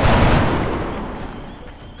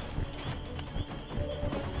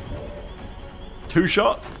 Two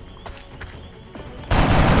shot.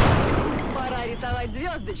 Пора рисовать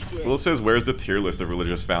звездочки. Well, it says, where's the tier list of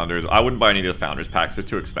religious founders? I wouldn't buy any of the founders packs. They're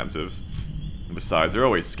too expensive. And besides, they're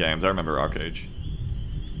always scams. I remember Arcade.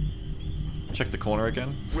 Check the corner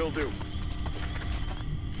again. Will do.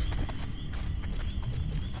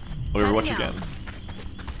 Overwatch again.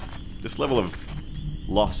 This level of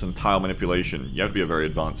loss and tile manipulation, you have to be a very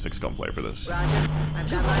advanced XCOM player for this. Roger.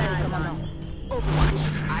 I've got my eyes on. Overwatch.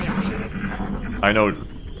 Aye, I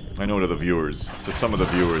know to the viewers, to some of the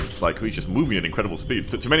viewers, it's like, he's just moving at incredible speeds.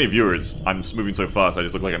 To many viewers, I'm moving so fast, I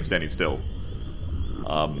just look like I'm standing still.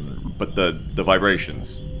 But the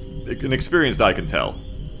vibrations, an experienced eye can tell.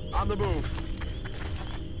 On the move.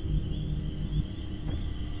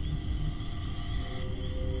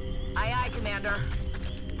 Aye, aye, Commander.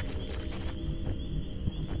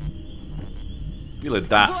 Feel it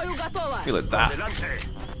that. Бою готово. Feel it that. Adelante.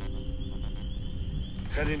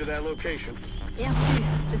 Heading to that location. Bien sûr.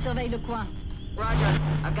 Je surveille le coin. Roger.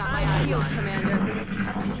 I've got my eyes on. Commander.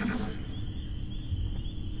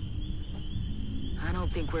 I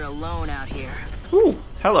don't think we're alone out here. Ooh,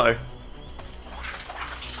 hello.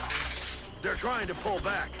 They're trying to pull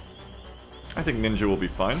back. I think Ninja will be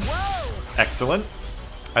fine. Whoa! Excellent.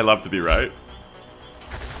 I love to be right.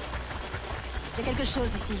 J'ai quelque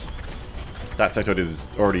chose ici. That Sectoid is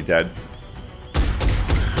already dead.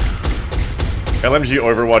 LMG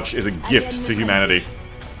Overwatch is a gift to humanity.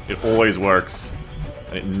 It always works.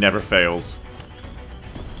 And it never fails.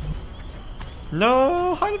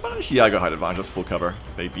 No, height advantage? Yeah, I got height advantage. That's full cover,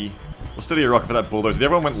 baby. We'll steady a rocket for that bulldozer. The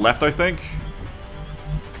other one went left, I think.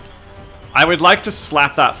 I would like to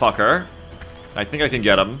slap that fucker. I think I can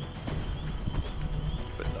get him.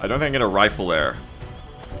 But I don't think I can get a rifle there.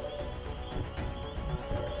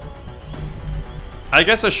 I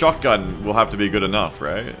guess a shotgun will have to be good enough,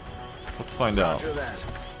 right? Let's find out.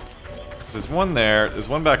 There's one there, there's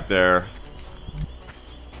one back there.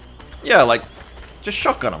 Yeah, like, just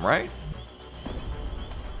shotgun him, right?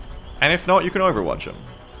 And if not, you can overwatch him.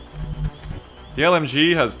 The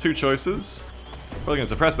LMG has two choices. Probably gonna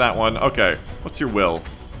suppress that one. Okay, what's your will?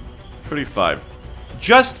 35.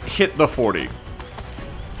 Just hit the 40.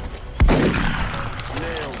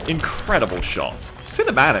 Incredible shot.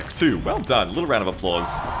 Cinematic, too. Well done. Little round of applause.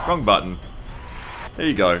 Wrong button. There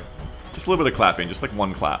you go. Just a little bit of clapping. Just like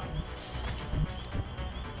one clap.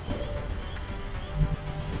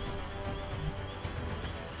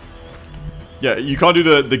 Yeah, you can't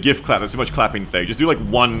do the GIF clap. There's too much clapping thing. Just do like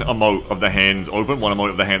one emote of the hands open, one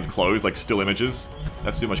emote of the hands closed, like still images.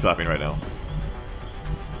 That's too much clapping right now.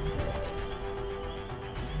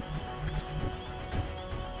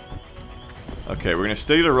 Okay, we're gonna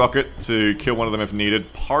steady the rocket to kill one of them if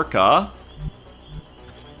needed. Parka.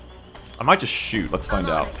 I might just shoot. Let's find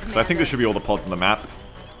out. Because I think there should be all the pods on the map.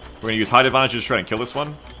 We're gonna use height advantage to just try and kill this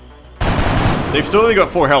one. They've still only got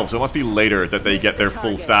 4 health, so it must be later that they get their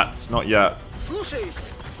full stats. Not yet.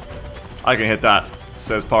 I can hit that,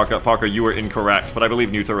 says Parka. Parka, you were incorrect, but I believe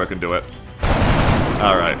Nutaro can do it.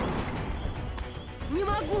 Alright.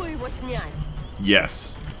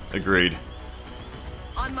 Yes. Agreed.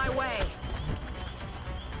 On my way.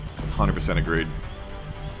 100% agreed.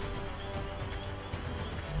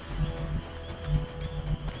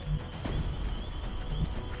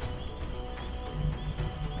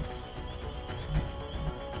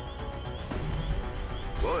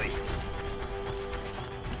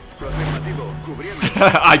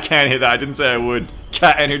 I can't hit that. I didn't say I would.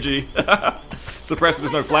 Cat energy. Suppress if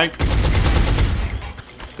there's no flank. Got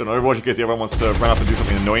an overwatch in case the other one wants to run up and do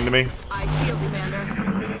something annoying to me. I feel, Commander.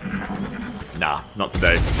 Nah, not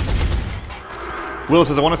today. Will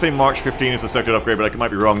says, I want to say March 15 is the sector upgrade, but I might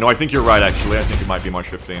be wrong. No, I think you're right, actually. I think it might be March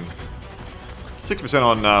 15. 6%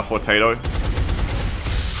 on Fortato.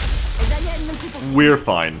 We're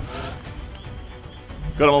fine.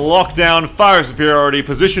 Got him a lockdown, fire superiority,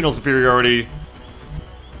 positional superiority.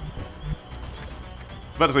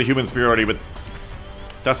 I'm about to say human superiority, but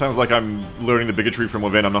that sounds like I'm learning the bigotry from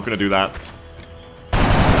within. I'm not going to do that.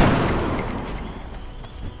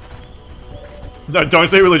 No, don't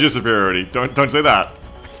say religious superiority. Don't say that.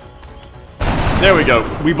 There we go.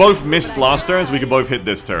 We both missed last turn, so we can both hit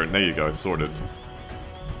this turn. There you go. Sorted.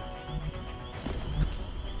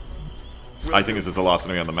 I think this is the last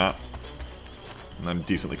enemy on the map. And I'm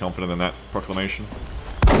decently confident in that proclamation.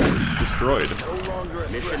 Destroyed.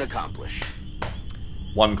 Mission accomplished.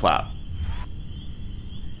 One clap.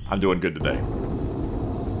 I'm doing good today.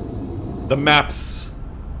 The maps,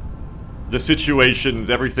 the situations,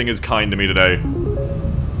 everything is kind to me today.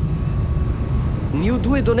 New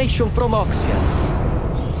 2 donation from Oxian.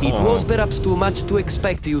 It was perhaps too much to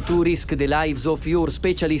expect you to risk the lives of your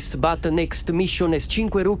specialists, but next mission as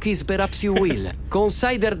 5 rookies perhaps you will.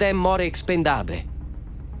 Consider them more expendable.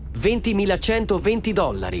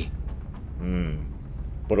 $20,120.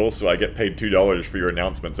 But also I get paid $2 for your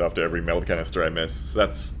announcements after every meld canister I miss. So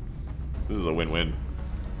this is a win-win.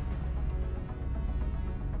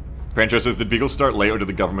 Pancho says, did Beagle start late or did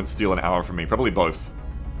the government steal an hour from me? Probably both.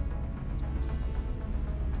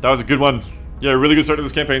 That was a good one. Yeah, really good start to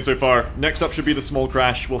this campaign so far. Next up should be the small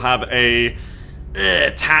crash. We'll have a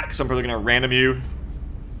attack, so I'm probably gonna random you.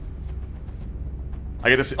 I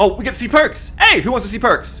get to see. Oh, we get to see perks! Hey, who wants to see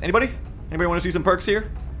perks? Anybody? Anybody want to see some perks here?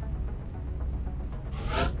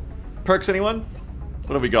 Perks, anyone?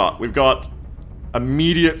 What have we got? We've got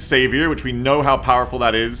immediate savior, which we know how powerful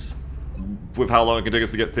that is with how long it can take us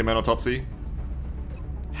to get Thin Man Autopsy.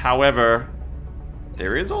 However,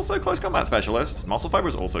 there is also Close Combat Specialist. Muscle Fiber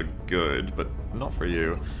is also good, but not for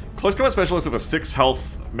you. Close Combat Specialist with a 6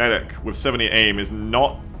 health medic with 70 aim is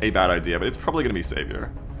not a bad idea, but it's probably going to be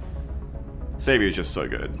Savior. Savior is just so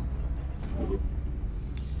good.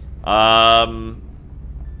 I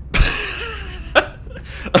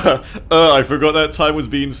forgot that time was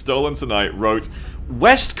being stolen tonight, wrote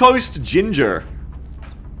West Coast Ginger.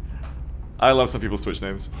 I love some people's Twitch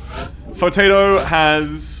names. Potato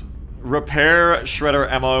has repair,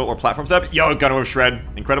 shredder, ammo, or platform stab. Yo, gunner with shred.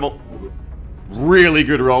 Incredible. Really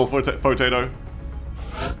good roll for Potato.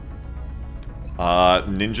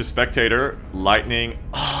 Ninja Spectator, lightning.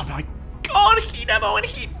 Oh my god, heat ammo and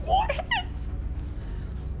heat warheads.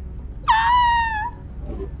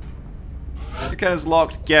 Your cannon is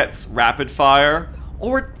locked, gets rapid fire.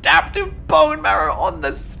 Or adaptive bone marrow on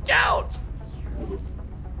the scout.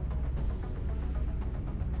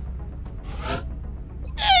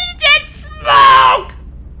 Dead smoke!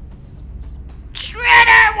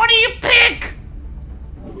 Shredder, what do you pick?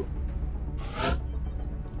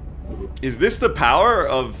 Is this the power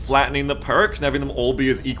of flattening the perks and having them all be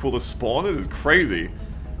as equal to spawn? This is crazy.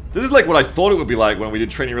 This is like what I thought it would be like when we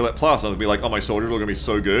did Training Roulette Plus. I would be like, oh, my soldiers are gonna be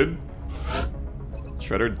so good.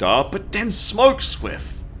 Shredder, duh, but then smoke,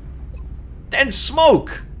 Swift. Then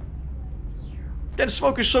smoke! Then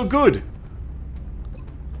smoke is so good!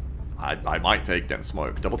 I might take Den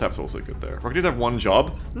Smoke. Double tap's also good there. Rocketeers have one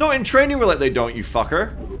job. No, in Training Roulette they don't, you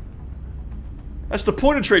fucker. That's the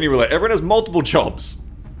point of Training Roulette. Everyone has multiple jobs.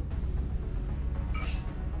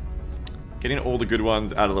 Getting all the good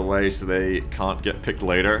ones out of the way so they can't get picked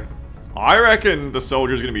later. I reckon the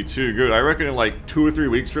soldier's gonna be too good. I reckon in like 2 or 3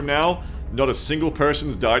 weeks from now, not a single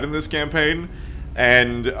person's died in this campaign.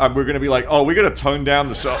 And we're gonna be like, oh, we gotta tone down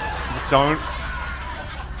the Don't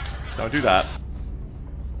do that.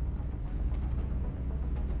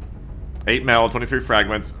 8 Mel, 23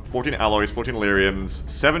 fragments, 14 alloys, 14 lyriums,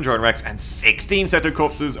 7 drone wrecks, and 16 Seto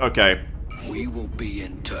corpses. Okay. We will be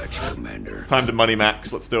in touch, Commander. Time to money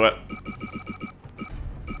max. Let's do it.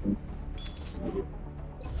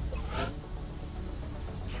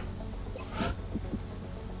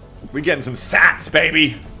 We're getting some sats,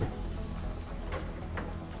 baby!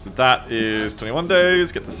 So that is 21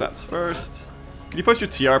 days. Get the sats first. Can you post your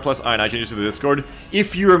TR plus INI changes to the Discord?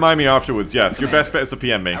 If you remind me afterwards, yes. Your best bet is to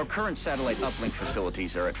PM me. Our current satellite uplink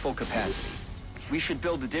facilities are at full capacity. We should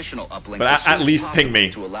build additional uplinks. But at least ping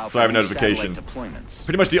me, so I have a notification.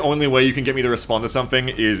 Pretty much the only way you can get me to respond to something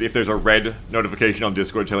is if there's a red notification on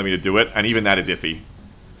Discord telling me to do it, and even that is iffy.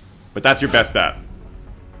 But that's your best bet.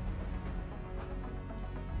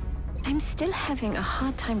 I'm still having a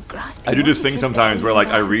hard time grasping. I do this thing sometimes where like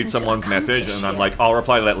I read someone's message and I'm like, I'll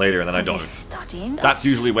reply to that later, and then I don't. That's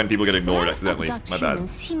usually when people get ignored accidentally. My bad.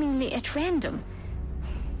 Seemingly at random.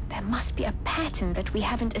 There must be a pattern that we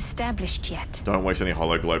haven't established yet. Don't waste any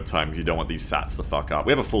Hollow Globe time because you don't want these sats to fuck up.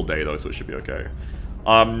 We have a full day though, so it should be okay.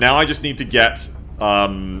 Now I just need to get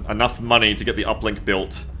enough money to get the uplink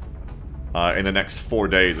built in the next 4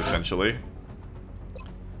 days, essentially.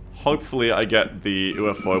 Hopefully I get the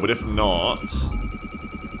UFO, but if not...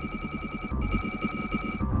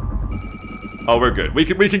 Oh, we're good. We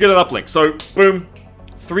can get an uplink. So, boom.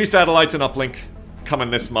 3 satellites and uplink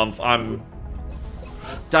coming this month. I'm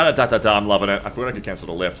loving it. I thought I could cancel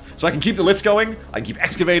the lift. So I can keep the lift going. I can keep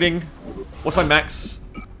excavating. What's my max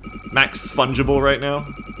fungible right now?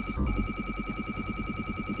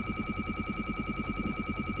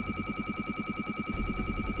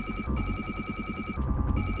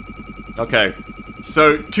 Okay.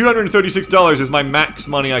 So, $236 is my max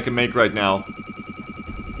money I can make right now.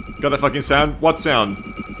 Got that fucking sound? What sound?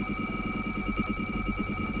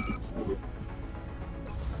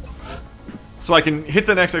 So I can hit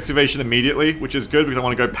the next excavation immediately, which is good because I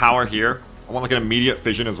want to go power here. I want like an immediate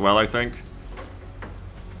fission as well, I think.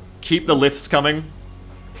 Keep the lifts coming,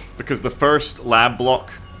 because the first lab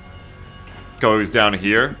block goes down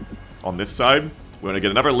here, on this side. We're going to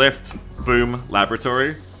get another lift, boom,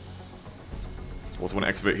 laboratory. Also want to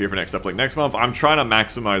excavate here for next uplink next month. I'm trying to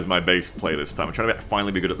maximize my base play this time. I'm trying to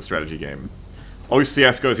finally be good at the strategy game.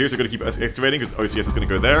 OCS goes here, so I'm going to keep excavating because OCS is going to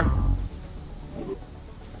go there.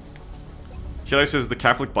 Jedi says the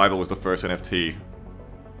Catholic Bible was the first NFT.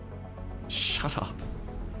 Shut up.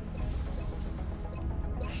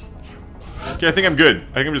 Okay, I think I'm good.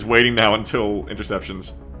 I think I'm just waiting now until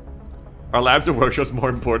interceptions. Are labs or workshops more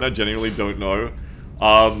important? I genuinely don't know.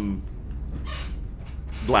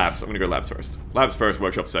 Labs. I'm gonna go labs first. Labs first,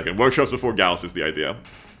 workshops second. Workshops before Gauss is the idea.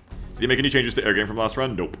 Did you make any changes to air game from last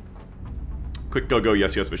run? Nope. Quick go,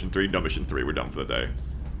 yes, mission 3. No, mission 3. We're done for the day.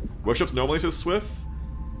 Workshops normally says Swift.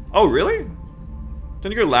 Oh, really?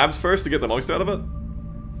 Don't you go labs first to get the most out of it?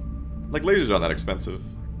 Like, lasers aren't that expensive.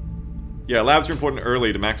 Yeah, labs are important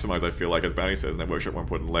early to maximize, I feel like, as Bounty says, and then workshop more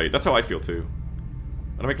important late. That's how I feel, too.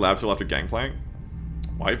 I don't make labs till after Gangplank.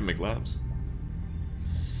 Why even make labs?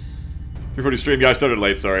 340 stream, yeah, I started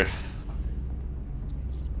late, sorry.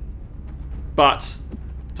 But,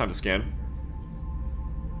 time to scan.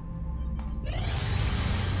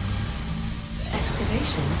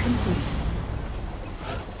 Excavation complete.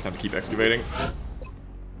 Time to keep excavating. I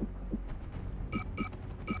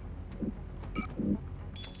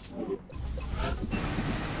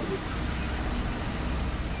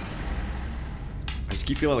just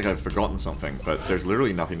keep feeling like I've forgotten something, but there's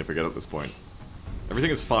literally nothing to forget at this point.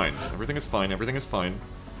 Everything is fine. Everything is fine. Everything is fine.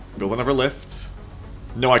 Build another lift.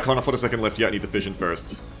 No, I can't afford a second lift yet. I need the fission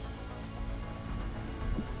first.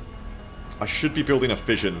 I should be building a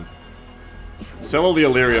fission. Sell all the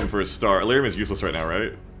Illyrium for a start. Illyrium is useless right now,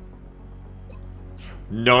 right?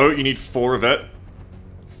 No, you need 4 of it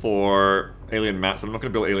for alien mats, but I'm not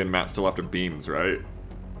going to build alien mats till after beams, right?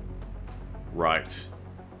 Right.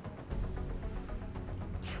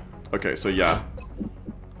 Okay, so yeah.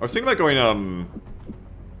 I was thinking about going,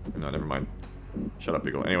 no, never mind. Shut up,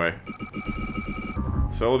 Beagle. Anyway.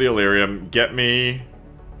 Sell the Illyrium. Get me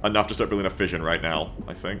enough to start building a fission right now,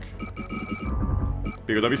 I think.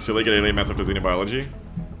 Beagle, don't be silly, get alien mats after xenobiology.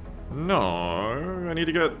 No, I need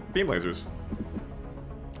to get beam lasers.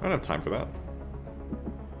 I don't have time for that.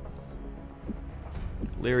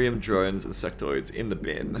 Lyrium, drones, insectoids in the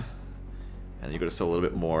bin. And you gotta sell a little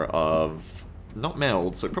bit more of... not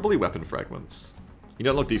meld, so probably weapon fragments. You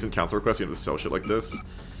don't look decent council requests, you have to sell shit like this.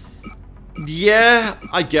 Yeah,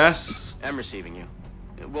 I guess. I'm receiving you.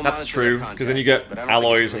 We'll That's true, because then you get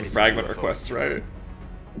alloys and fragment requests, right?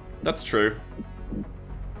 That's true.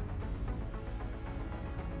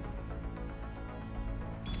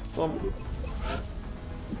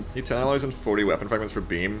 Need 10 alloys and 40 weapon fragments for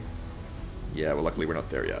beam. Yeah, well luckily we're not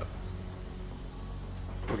there yet.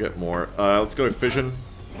 We'll get more. Let's go with fission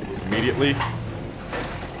immediately.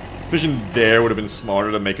 Fission there would have been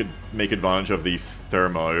smarter to make advantage of the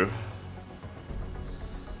thermo.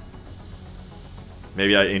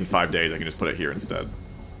 Maybe in 5 days I can just put it here instead.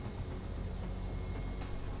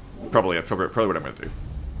 Probably what I'm gonna do.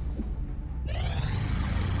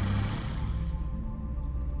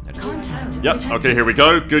 Yep, okay, here we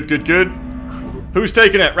go. Good, good, good. Who's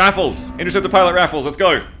taking it? Raffles. Intercept the pilot Raffles, let's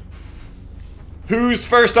go. Who's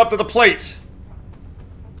first up to the plate?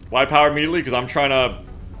 Why power immediately? Because I'm trying to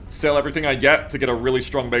sell everything I get to get a really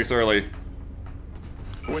strong base early.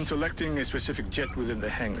 When selecting a specific jet within the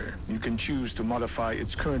hangar, you can choose to modify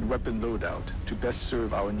its current weapon loadout to best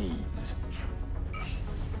serve our needs.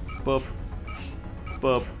 Boop.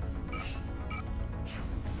 Boop.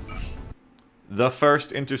 The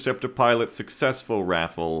first interceptor pilot successful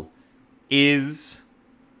raffle is...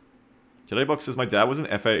 Jedibox says my dad was an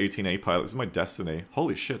FA-18A pilot. This is my destiny.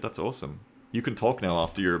 Holy shit, that's awesome. You can talk now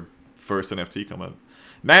after your first NFT comment.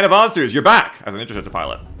 Man of Answers, you're back as an interceptor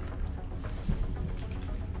pilot.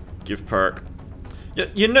 Give perk.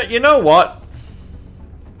 You know what?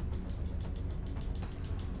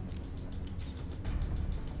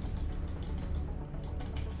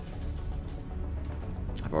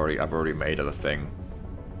 I've already made it a thing.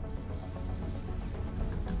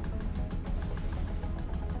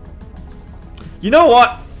 You know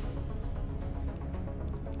what?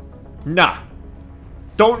 Nah.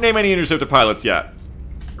 Don't name any interceptor pilots yet.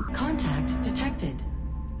 Contact detected.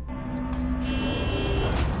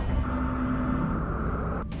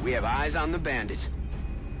 We have eyes on the bandit.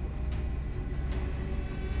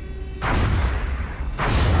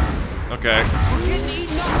 Okay.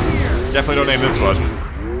 Definitely don't name this one.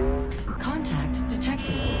 Contact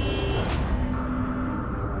detected.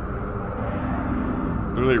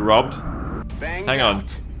 Literally robbed. Banged Hang on.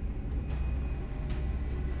 out.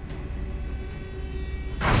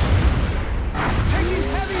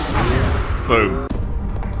 Boom.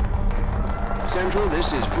 Central,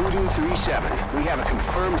 this is Voodoo 37. We have a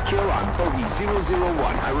confirmed kill on Bogey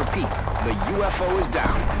 001. I repeat, the UFO is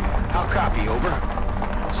down. I'll copy, over.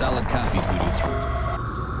 Solid copy, Voodoo 3.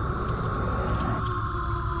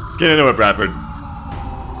 Let's get into it, Bradford.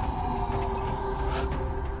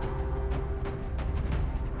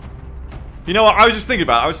 You know what, I was just thinking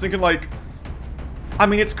about it. I was thinking, like... I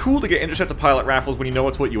mean, it's cool to get interceptor pilot raffles when you know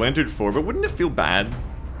it's what you entered for, but wouldn't it feel bad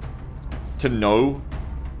to know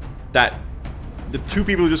that the 2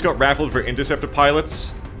 people who just got raffled for interceptor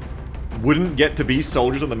pilots wouldn't get to be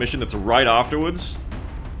soldiers on the mission that's right afterwards?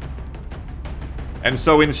 And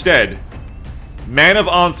so instead, Man of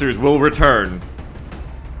Answers will return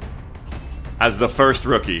as the first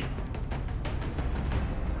rookie.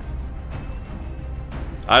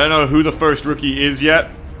 I don't know who the first rookie is yet,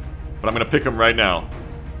 but I'm gonna pick him right now.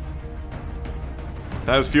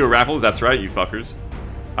 That has fewer raffles? That's right, you fuckers.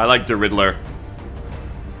 I like the Riddler.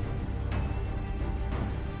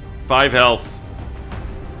 5 health.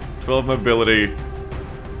 12 mobility.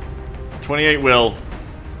 28 will.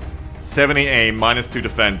 70 aim, -2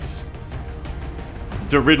 defense.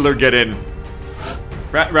 The Riddler, get in.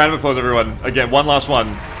 Round of applause, everyone. Again, one last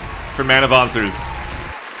one for Man of Answers.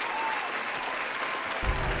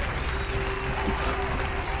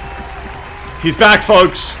 He's back,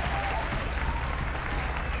 folks.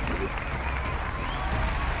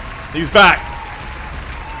 He's back.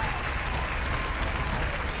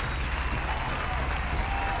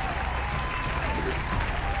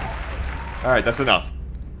 Alright, that's enough.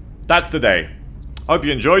 That's today. I hope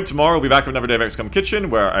you enjoyed. Tomorrow we'll be back with another day of XCOM Kitchen,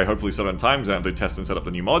 where I hopefully set on time because I have to test and set up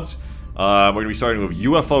the new mods. We're going to be starting with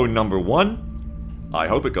UFO number 1. I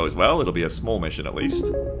hope it goes well. It'll be a small mission at least.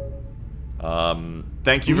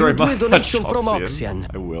 Thank you very much. Donation from Oxian.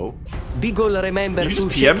 I will. Beagle, remember You to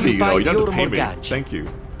just check PM me, you know, you don't have your to pay me. mortgage. Thank you.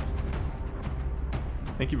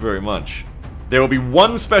 Thank you very much. There will be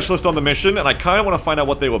one specialist on the mission, and I kind of want to find out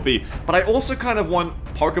what they will be. But I also kind of want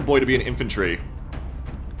Parker Boy to be an infantry.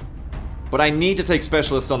 But I need to take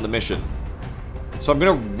specialists on the mission. So I'm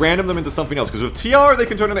going to random them into something else, because with TR, they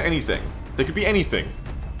can turn into anything. They could be anything.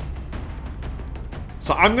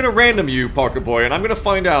 So I'm going to random you, Parker Boy, and I'm going to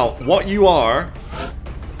find out what you are.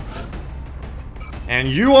 And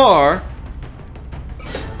you are...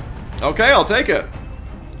 Okay, I'll take it.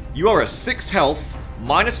 You are a 6 health,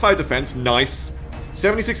 -5 defense, nice.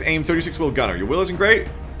 76 aim, 36 will gunner. Your will isn't great,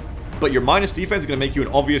 but your minus defense is going to make you an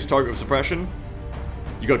obvious target of suppression.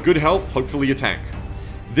 You got good health, hopefully you tank.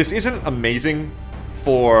 This isn't amazing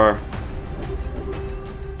for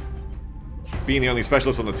being the only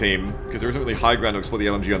specialist on the team, because there isn't really high ground to explode the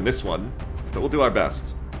LMG on this one, but we'll do our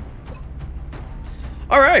best.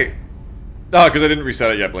 Alright! Oh, because I didn't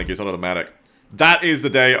reset it yet, Blinky, it's not automatic. That is the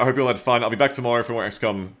day. I hope you all had fun. I'll be back tomorrow for more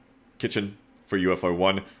XCOM Kitchen for UFO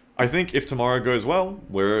 1. I think if tomorrow goes well,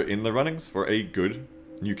 we're in the runnings for a good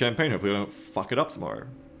new campaign. Hopefully I don't fuck it up tomorrow.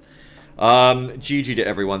 GG to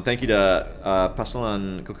everyone. Thank you to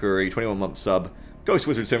Pasalan Kukuri, 21-month sub. Ghost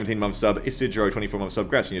Wizard, 17-month sub. Isidro, 24-month sub.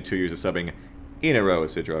 Congrats on your 2 years of subbing in a row,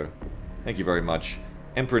 Isidro. Thank you very much.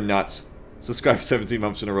 Emperor Nut, subscribed 17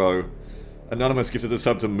 months in a row. Anonymous gifted the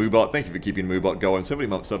sub to Moobot. Thank you for keeping Moobot going.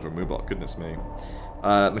 70-month sub for Moobot. Goodness me.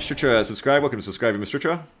 Mistritra, subscribe. Welcome to subscribing,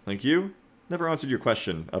 Mistritra. Thank you. Never answered your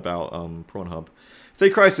question about Pornhub. Say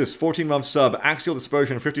Crisis, 14-month sub. Axial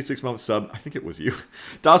Dispersion, 56-month sub. I think it was you.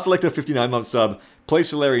 Dar Selector, 59-month sub. Play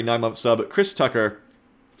Solari, 9-month sub. Chris Tucker,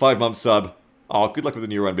 5-month sub. Oh, good luck with the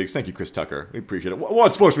new run, Biggs. Thank you, Chris Tucker. We appreciate it.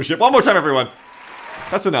 What sportsmanship? One more time, everyone.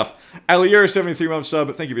 That's enough. Alier, 73-month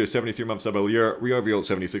sub. Thank you for your 73-month sub, Alier. Rioviol,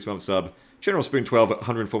 76-month sub. General Spoon,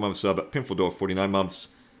 104-month sub. Pimpledorf, 49 months.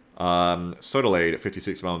 Sodalade,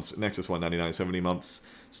 56 months. Nexus 199, 70 months.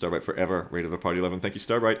 Starbright Forever, Raid of the Party 11. Thank you,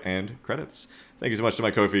 Starbright, and credits. Thank you so much to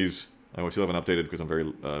my Kofies. I still haven't updated because I'm very,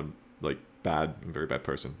 bad. I'm a very bad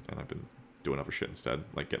person, and I've been doing other shit instead,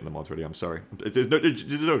 like getting the mods ready. I'm sorry. There's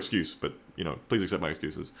no excuse, but, you know, please accept my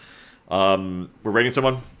excuses. We're raiding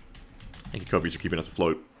someone. Thank you, Kofies, for keeping us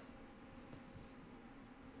afloat.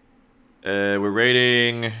 We're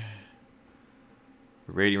raiding...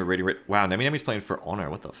 We're raiding. Wow, Nemi's playing for honor.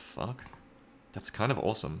 What the fuck? That's kind of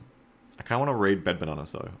awesome. I kind of want to raid Bed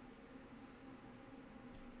Bananas, though.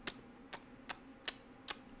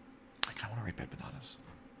 I kind of want to raid Bed Bananas.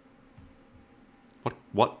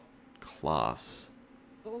 What class?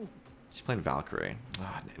 She's playing Valkyrie.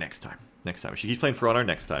 Oh, next time. Next time. If she keeps playing For Honor,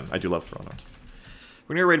 next time. I do love For Honor.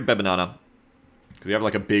 We're going to raid Bed Banana. Because we have,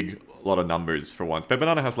 like, a lot of numbers for once. Bed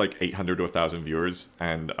Banana has, like, 800 to 1,000 viewers.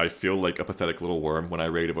 And I feel like a pathetic little worm when I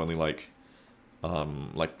raid of only, like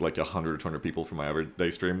 100 or 200 people from my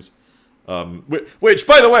everyday streams. Which,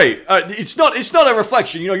 by the way, it's not a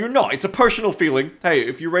reflection, you know, you're not. It's a personal feeling. Hey,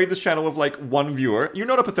 if you raid this channel with, like, 1 viewer, you're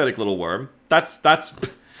not a pathetic little worm. That's not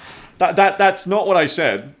what I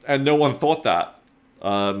said, and no one thought that.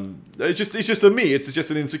 It's just a me. It's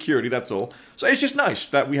just an insecurity, that's all. So it's just nice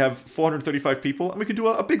that we have 435 people, and we can do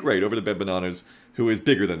a big raid over the Bed Bananas, who is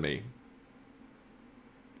bigger than me.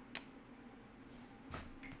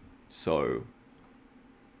 So...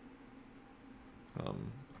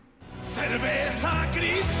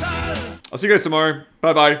 I'll see you guys tomorrow.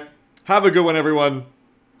 Bye-bye. Have a good one, everyone.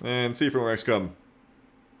 And see you from where XCOM.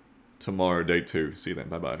 Tomorrow, day 2. See you then.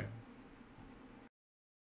 Bye-bye.